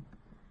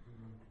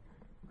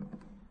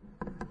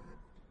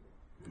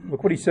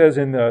 Look what he says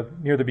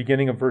near the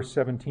beginning of verse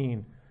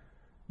 17.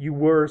 You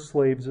were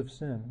slaves of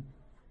sin.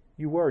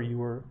 You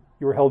were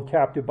held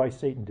captive by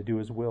Satan to do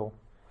his will.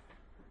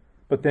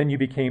 But then you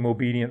became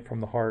obedient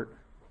from the heart.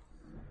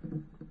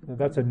 Now,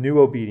 that's a new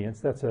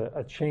obedience. That's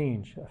a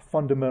change, a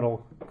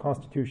fundamental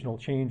constitutional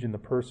change in the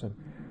person.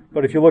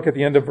 But if you look at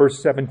the end of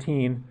verse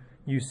 17,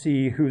 you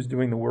see who's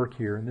doing the work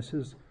here. And this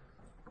is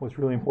what's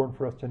really important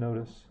for us to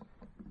notice.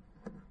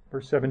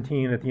 Verse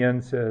 17 at the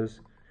end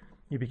says,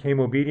 you became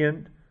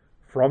obedient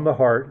from the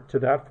heart to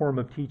that form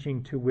of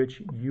teaching to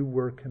which you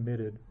were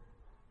committed.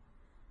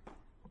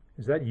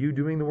 Is that you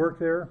doing the work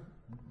there?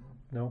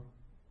 No,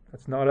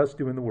 that's not us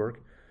doing the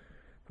work.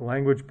 The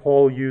language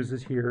Paul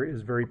uses here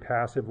is very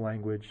passive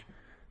language.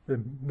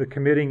 The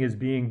committing is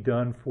being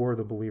done for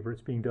the believer.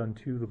 It's being done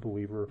to the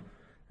believer.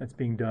 It's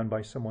being done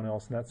by someone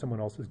else, and that someone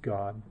else is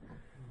God.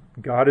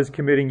 God is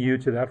committing you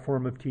to that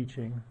form of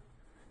teaching,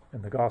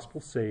 and the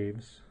gospel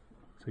saves.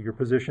 So your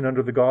position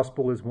under the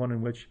gospel is one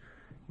in which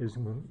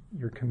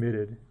you're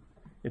committed.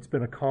 It's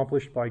been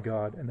accomplished by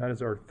God, and that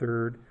is our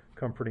third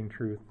comforting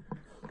truth,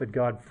 that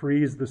God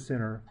frees the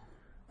sinner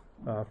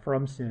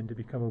from sin to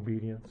become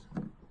obedience.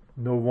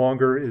 No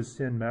longer is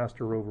sin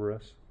master over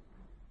us.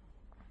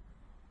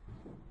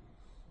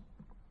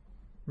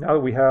 Now that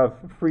we have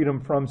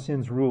freedom from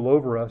sin's rule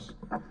over us,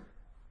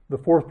 the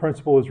fourth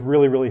principle is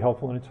really, really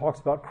helpful, and it talks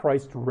about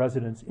Christ's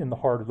residence in the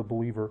heart of the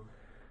believer.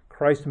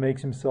 Christ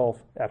makes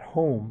himself at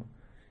home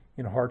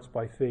in hearts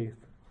by faith.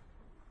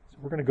 So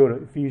we're going to go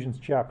to Ephesians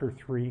chapter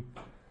 3.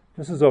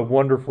 This is a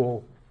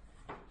wonderful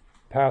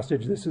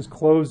passage. This is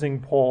closing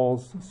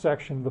Paul's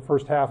section, the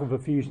first half of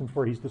Ephesians,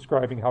 where he's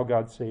describing how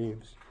God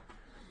saves.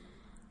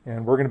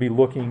 And we're going to be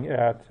looking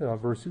at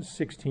verses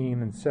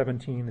 16 and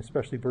 17,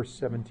 especially verse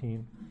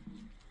 17.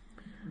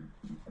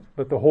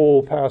 But the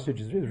whole passage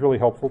is really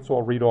helpful, so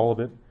I'll read all of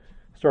it,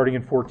 starting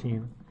in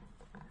 14.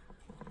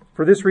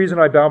 For this reason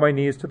I bow my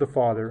knees to the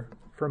Father,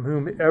 from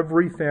whom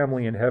every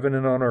family in heaven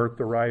and on earth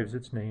derives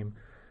its name,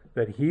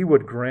 that he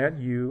would grant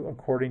you,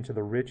 according to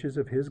the riches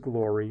of his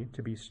glory,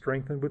 to be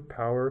strengthened with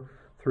power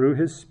through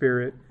his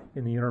Spirit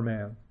in the inner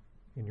man,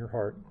 in your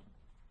heart,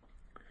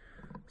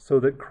 so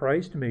that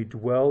Christ may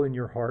dwell in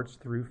your hearts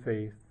through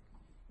faith,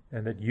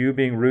 and that you,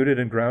 being rooted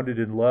and grounded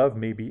in love,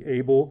 may be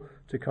able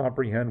to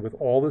comprehend with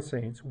all the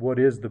saints what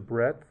is the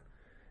breadth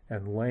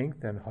and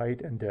length and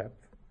height and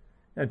depth,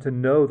 and to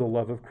know the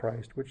love of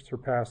Christ, which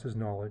surpasses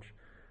knowledge,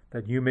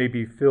 that you may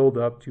be filled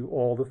up to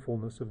all the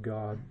fullness of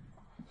God.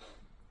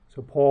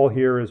 So Paul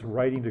here is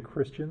writing to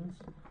Christians.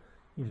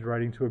 He's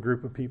writing to a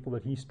group of people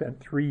that he spent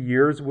 3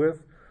 years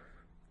with,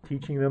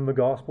 teaching them the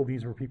gospel.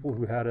 These were people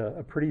who had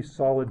a pretty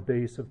solid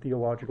base of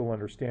theological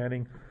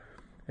understanding.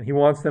 And he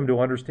wants them to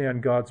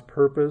understand God's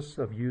purpose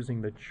of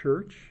using the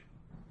church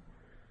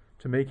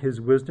to make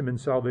his wisdom and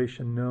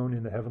salvation known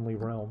in the heavenly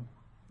realm.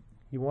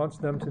 He wants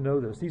them to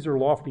know this. These are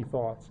lofty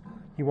thoughts.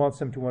 He wants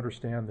them to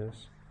understand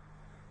this.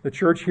 The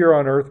church here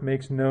on earth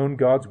makes known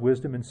God's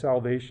wisdom and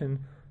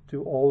salvation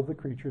to all of the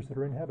creatures that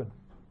are in heaven.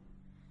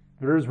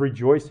 There is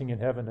rejoicing in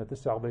heaven at the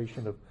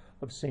salvation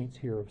of saints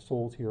here, of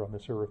souls here on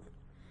this earth.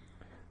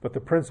 But the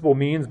principal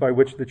means by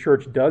which the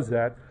church does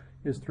that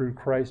is through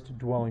Christ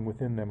dwelling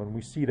within them. And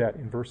we see that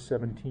in verse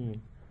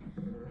 17.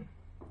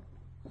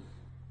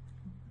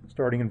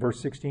 Starting in verse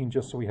 16,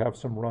 just so we have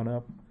some run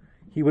up.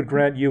 He would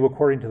grant you,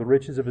 according to the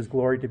riches of his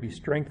glory, to be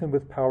strengthened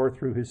with power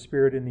through his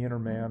Spirit in the inner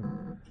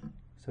man.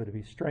 So to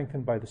be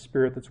strengthened by the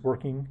Spirit that's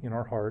working in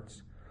our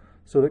hearts,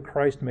 so that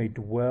Christ may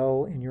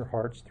dwell in your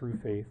hearts through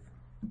faith.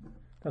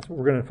 That's what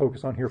we're going to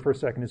focus on here for a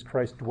second, is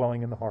Christ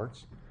dwelling in the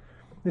hearts.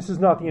 This is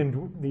not the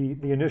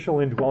initial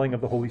indwelling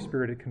of the Holy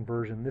Spirit at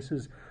conversion. This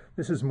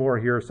is more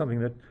here, something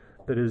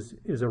that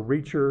is a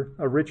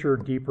richer,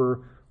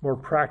 deeper, more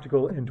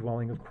practical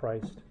indwelling of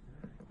Christ.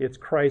 It's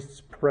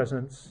Christ's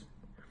presence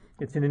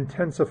It's an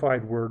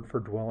intensified word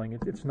for dwelling.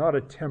 It's not a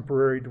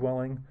temporary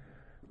dwelling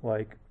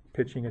like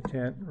pitching a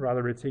tent.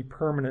 Rather, it's a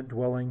permanent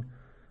dwelling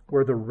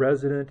where the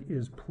resident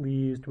is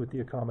pleased with the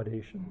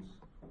accommodations.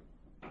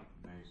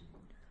 Amazing.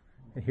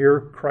 And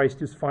here,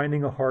 Christ is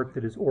finding a heart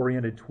that is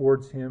oriented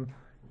towards him.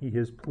 He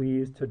is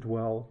pleased to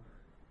dwell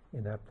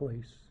in that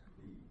place.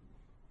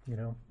 You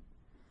know?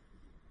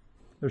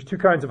 There's two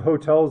kinds of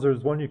hotels. There's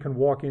one you can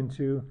walk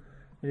into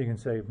and you can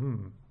say,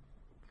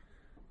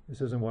 this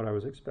isn't what I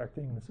was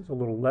expecting. This is a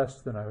little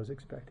less than I was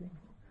expecting.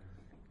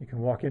 You can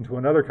walk into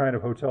another kind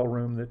of hotel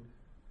room that,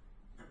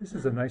 this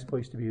is a nice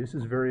place to be. This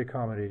is very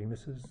accommodating.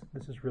 This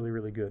is really,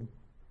 really good.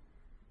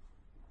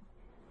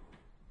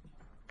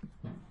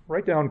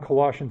 Write down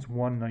Colossians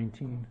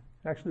 1:19.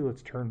 Actually,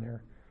 let's turn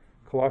there.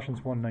 Colossians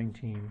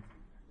 1:19.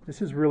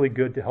 This is really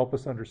good to help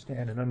us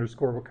understand and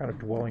underscore what kind of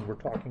dwelling we're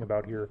talking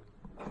about here.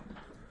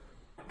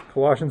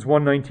 Colossians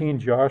 1:19,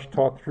 Josh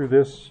taught through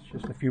this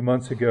just a few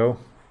months ago.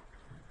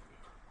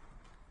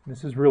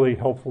 This is really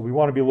helpful. We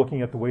want to be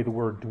looking at the way the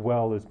word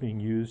dwell is being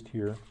used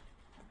here.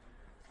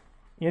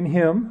 In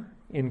him,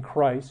 in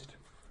Christ,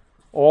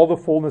 all the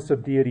fullness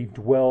of deity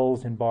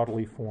dwells in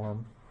bodily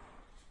form.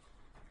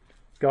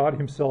 God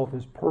himself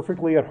is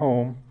perfectly at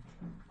home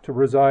to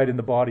reside in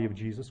the body of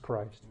Jesus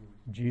Christ.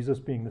 Jesus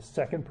being the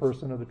second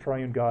person of the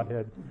triune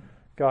Godhead,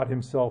 God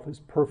himself is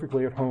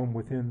perfectly at home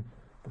within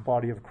the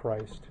body of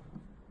Christ.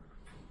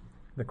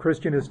 The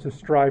Christian is to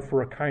strive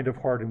for a kind of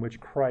heart in which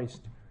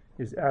Christ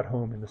is at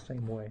home in the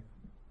same way.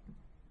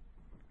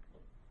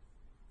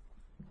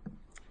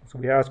 So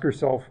we ask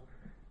ourselves,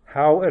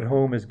 how at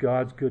home is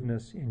God's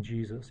goodness in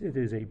Jesus? It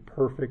is a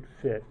perfect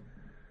fit.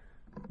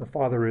 The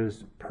Father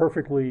is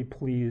perfectly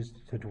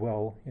pleased to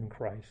dwell in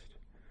Christ.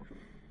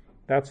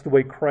 That's the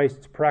way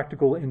Christ's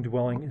practical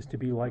indwelling is to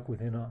be like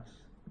within us.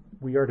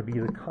 We are to be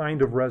the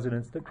kind of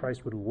residence that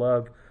Christ would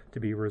love to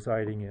be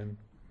residing in.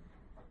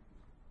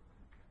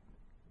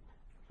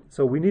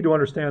 So we need to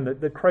understand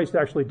that Christ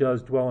actually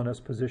does dwell in us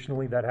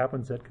positionally. That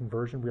happens at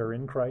conversion. We are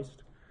in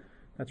Christ.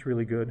 That's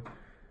really good.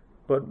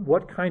 But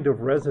what kind of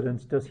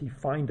residence does he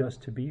find us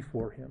to be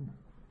for him?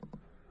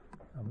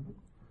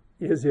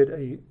 Is it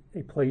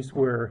a place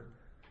where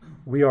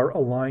we are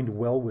aligned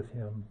well with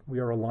him? We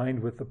are aligned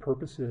with the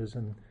purposes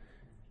and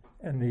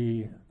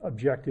the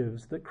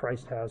objectives that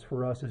Christ has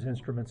for us as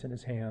instruments in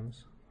his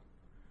hands.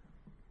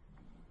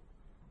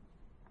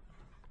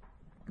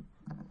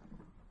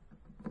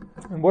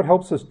 And what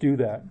helps us do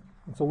that?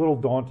 It's a little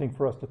daunting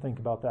for us to think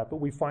about that, but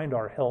we find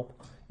our help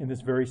in this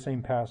very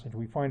same passage.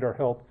 We find our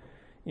help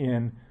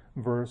in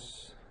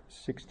verse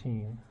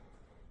 16.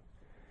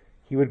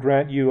 He would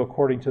grant you,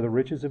 according to the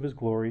riches of his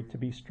glory, to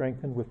be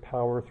strengthened with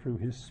power through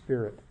his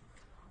Spirit.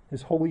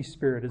 His Holy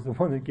Spirit is the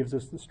one that gives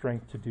us the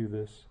strength to do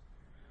this.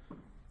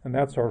 And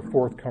that's our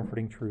fourth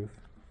comforting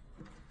truth.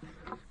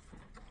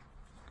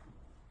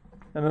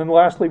 And then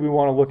lastly, we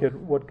want to look at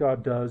what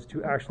God does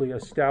to actually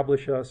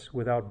establish us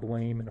without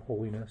blame and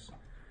holiness.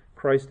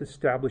 Christ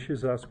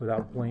establishes us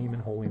without blame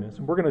and holiness.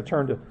 And we're going to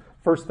turn to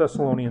 1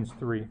 Thessalonians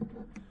 3.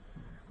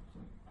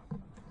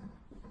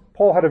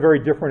 Paul had a very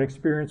different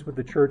experience with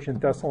the church in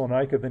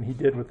Thessalonica than he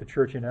did with the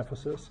church in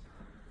Ephesus.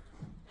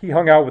 He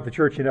hung out with the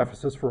church in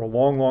Ephesus for a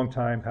long, long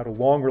time, had a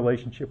long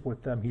relationship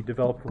with them. He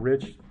developed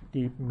rich,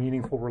 deep,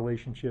 meaningful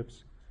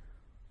relationships.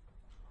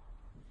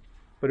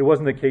 But it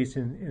wasn't the case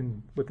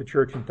with the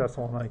church in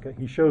Thessalonica.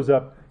 He shows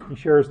up, he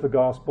shares the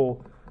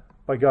gospel.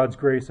 By God's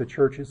grace, a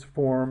church is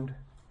formed,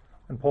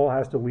 and Paul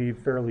has to leave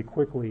fairly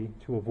quickly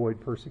to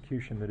avoid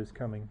persecution that is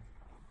coming.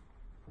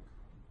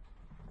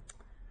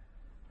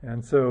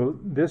 And so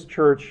this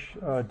church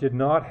did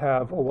not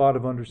have a lot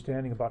of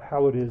understanding about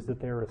how it is that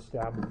they're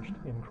established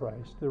in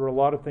Christ. There were a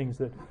lot of things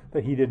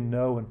that he didn't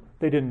know, and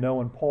they didn't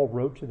know, and Paul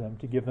wrote to them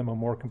to give them a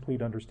more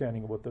complete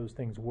understanding of what those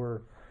things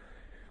were.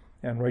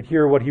 And right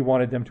here, what he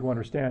wanted them to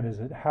understand is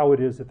that how it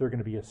is that they're going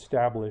to be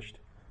established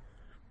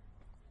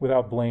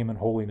without blame and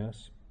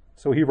holiness.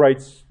 So he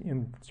writes,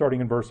 starting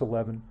in verse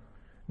 11,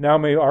 "Now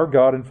may our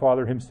God and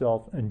Father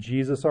himself and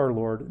Jesus our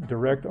Lord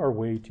direct our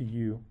way to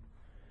you.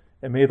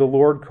 And may the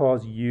Lord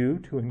cause you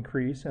to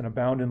increase and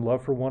abound in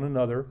love for one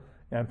another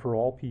and for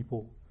all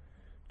people,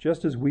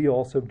 just as we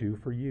also do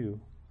for you,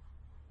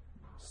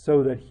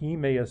 so that he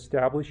may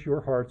establish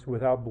your hearts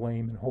without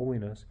blame and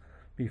holiness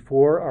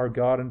before our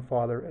God and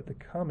Father at the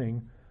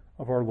coming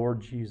of our Lord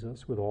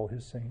Jesus with all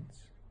his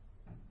saints."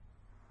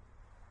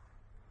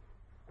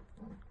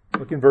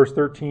 Look in verse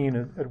 13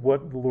 at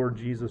what the Lord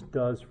Jesus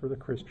does for the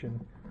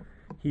Christian.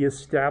 He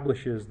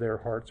establishes their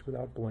hearts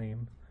without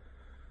blame.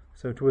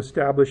 So to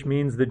establish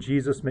means that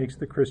Jesus makes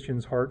the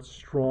Christian's heart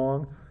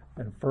strong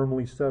and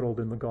firmly settled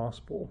in the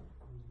gospel.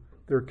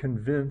 They're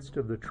convinced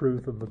of the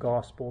truth of the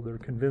gospel. They're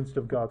convinced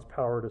of God's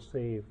power to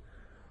save.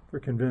 They're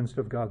convinced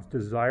of God's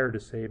desire to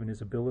save and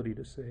his ability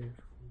to save.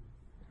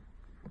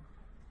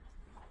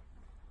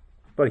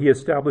 But he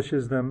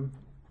establishes them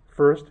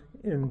first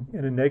in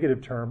a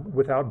negative term,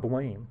 without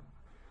blame.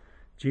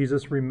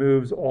 Jesus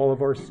removes all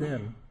of our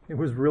sin. It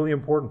was really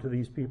important to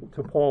these people,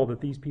 to Paul, that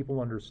these people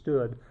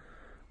understood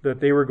that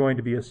they were going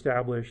to be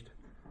established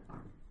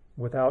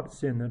without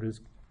sin that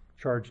is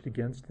charged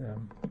against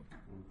them.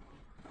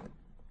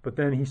 But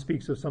then he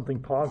speaks of something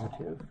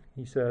positive.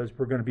 He says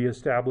we're going to be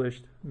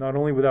established not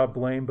only without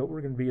blame, but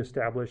we're going to be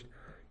established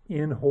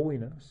in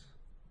holiness.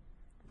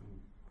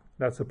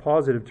 That's a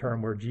positive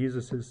term where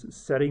Jesus is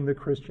setting the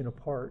Christian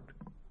apart.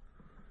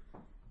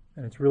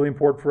 And it's really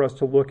important for us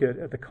to look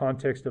at the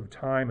context of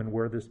time and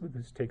where this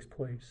takes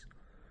place.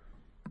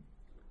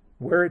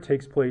 Where it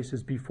takes place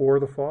is before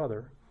the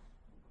Father.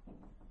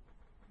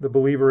 The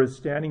believer is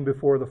standing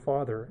before the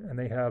Father, and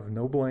they have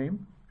no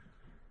blame,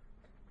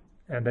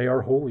 and they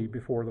are holy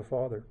before the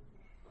Father.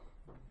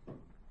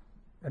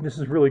 And this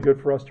is really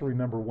good for us to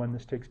remember when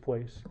this takes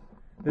place.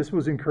 This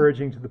was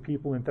encouraging to the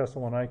people in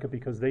Thessalonica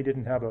because they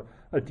didn't have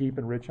a deep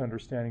and rich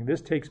understanding.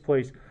 This takes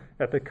place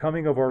at the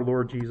coming of our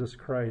Lord Jesus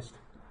Christ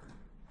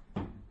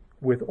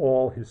with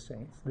all his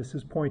saints. This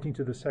is pointing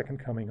to the second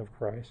coming of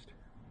Christ.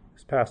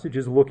 This passage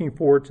is looking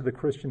forward to the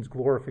Christian's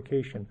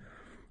glorification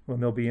when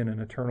they'll be in an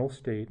eternal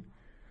state.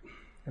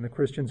 And the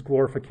Christian's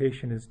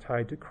glorification is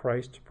tied to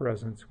Christ's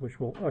presence, which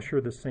will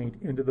usher the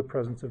saint into the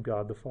presence of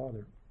God the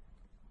Father.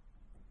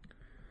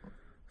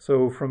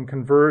 So from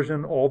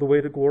conversion all the way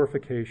to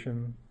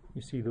glorification,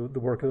 you see the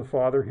work of the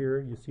Father here,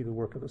 you see the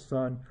work of the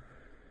Son,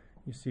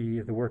 you see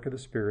the work of the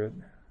Spirit.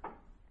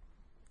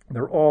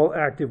 They're all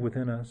active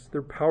within us.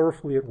 They're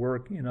powerfully at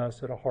work in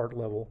us at a heart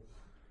level.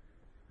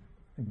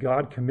 And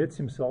God commits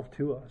himself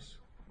to us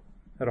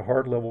at a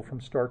heart level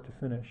from start to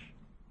finish.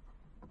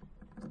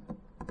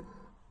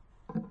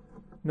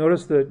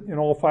 Notice that in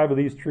all five of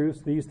these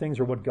truths, these things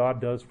are what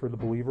God does for the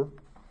believer.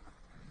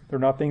 They're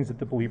not things that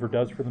the believer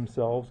does for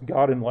themselves.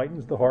 God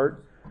enlightens the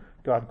heart.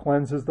 God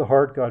cleanses the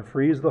heart. God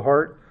frees the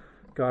heart.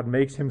 God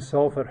makes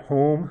himself at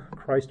home.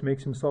 Christ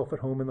makes himself at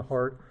home in the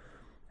heart.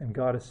 And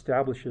God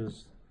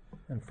establishes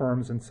and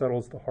firms and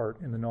settles the heart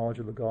in the knowledge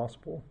of the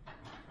gospel.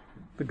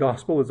 The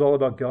gospel is all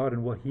about God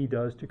and what he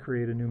does to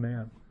create a new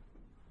man.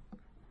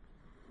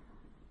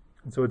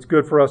 And so it's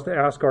good for us to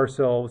ask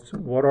ourselves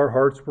what our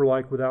hearts were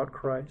like without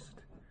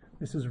Christ.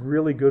 This is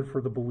really good for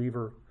the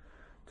believer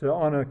to,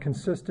 on a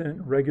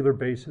consistent, regular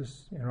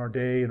basis in our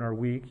day, in our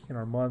week, in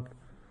our month,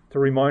 to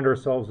remind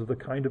ourselves of the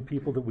kind of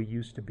people that we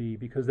used to be,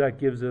 because that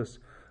gives us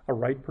a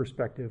right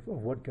perspective of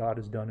what God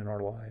has done in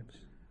our lives.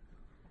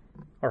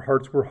 Our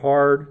hearts were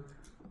hard.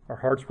 Our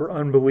hearts were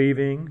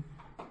unbelieving.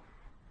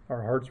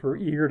 Our hearts were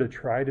eager to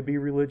try to be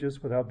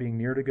religious without being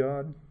near to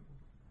God.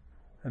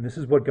 And this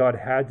is what God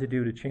had to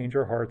do to change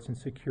our hearts and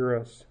secure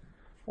us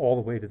all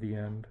the way to the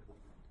end.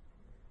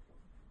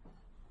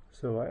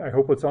 So I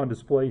hope what's on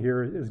display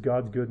here is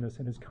God's goodness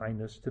and his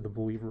kindness to the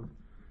believer.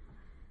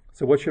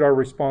 So what should our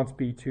response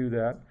be to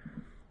that?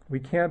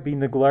 We can't be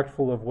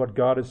neglectful of what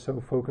God is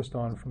so focused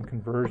on from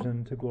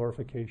conversion to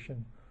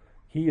glorification.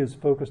 He is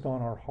focused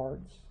on our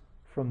hearts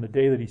from the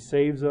day that he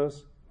saves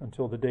us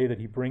until the day that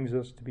he brings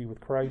us to be with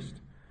Christ.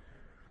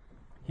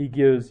 He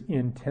gives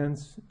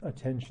intense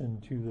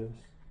attention to this.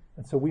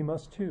 And so we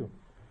must too.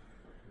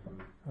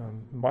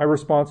 My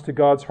response to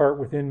God's heart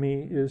within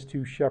me is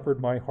to shepherd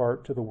my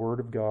heart to the Word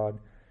of God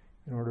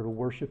in order to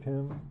worship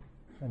him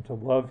and to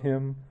love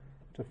him,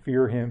 to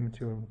fear him,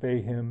 to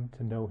obey him,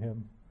 to know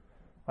him.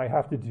 I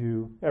have to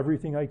do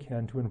everything I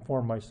can to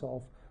inform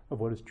myself of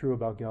what is true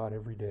about God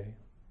every day.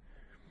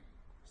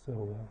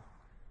 So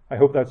I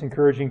hope that's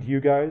encouraging to you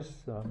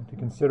guys to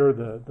consider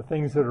the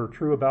things that are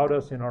true about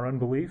us in our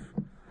unbelief,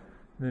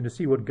 and then to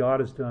see what God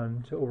has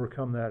done to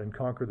overcome that and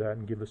conquer that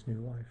and give us new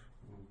life.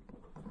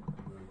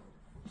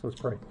 So let's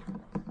pray.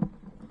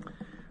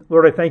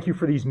 Lord, I thank you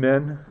for these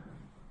men.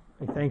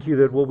 I thank you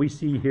that what we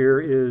see here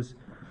is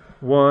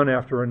one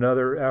after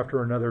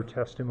another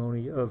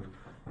testimony of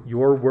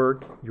your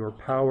work, your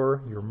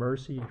power, your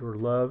mercy, your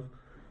love,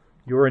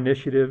 your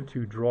initiative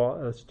to draw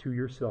us to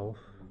yourself.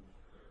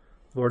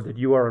 Lord, that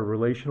you are a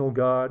relational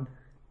God,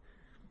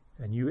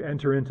 and you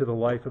enter into the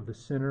life of the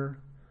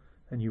sinner,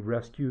 and you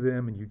rescue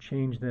them, and you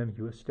change them,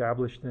 you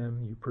establish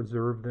them, you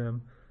preserve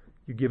them.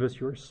 You give us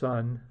your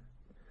Son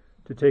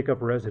to take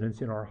up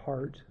residence in our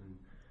heart.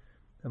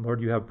 And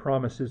Lord, you have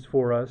promises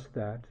for us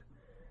that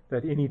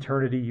in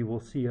eternity you will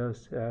see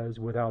us as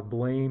without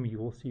blame, you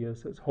will see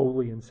us as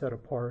holy and set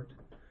apart.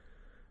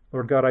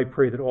 Lord God, I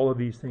pray that all of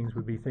these things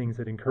would be things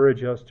that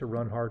encourage us to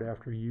run hard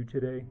after you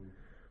today,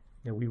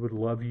 that we would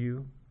love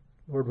you.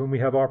 Lord, when we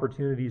have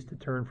opportunities to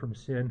turn from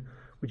sin,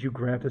 would you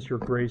grant us your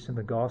grace in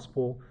the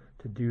gospel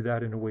to do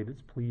that in a way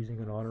that's pleasing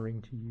and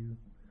honoring to you?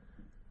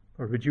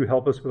 Lord, would you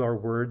help us with our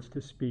words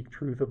to speak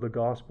truth of the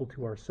gospel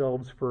to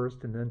ourselves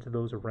first and then to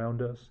those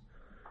around us,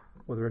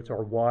 whether it's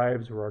our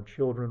wives or our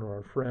children or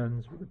our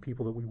friends or the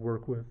people that we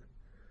work with.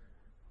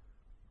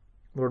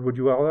 Lord, would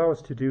you allow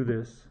us to do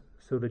this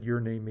so that your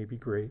name may be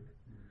great,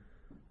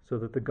 so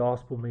that the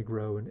gospel may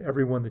grow and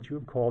everyone that you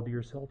have called to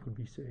yourself would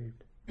be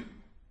saved.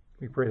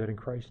 We pray that in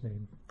Christ's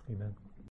name. Amen.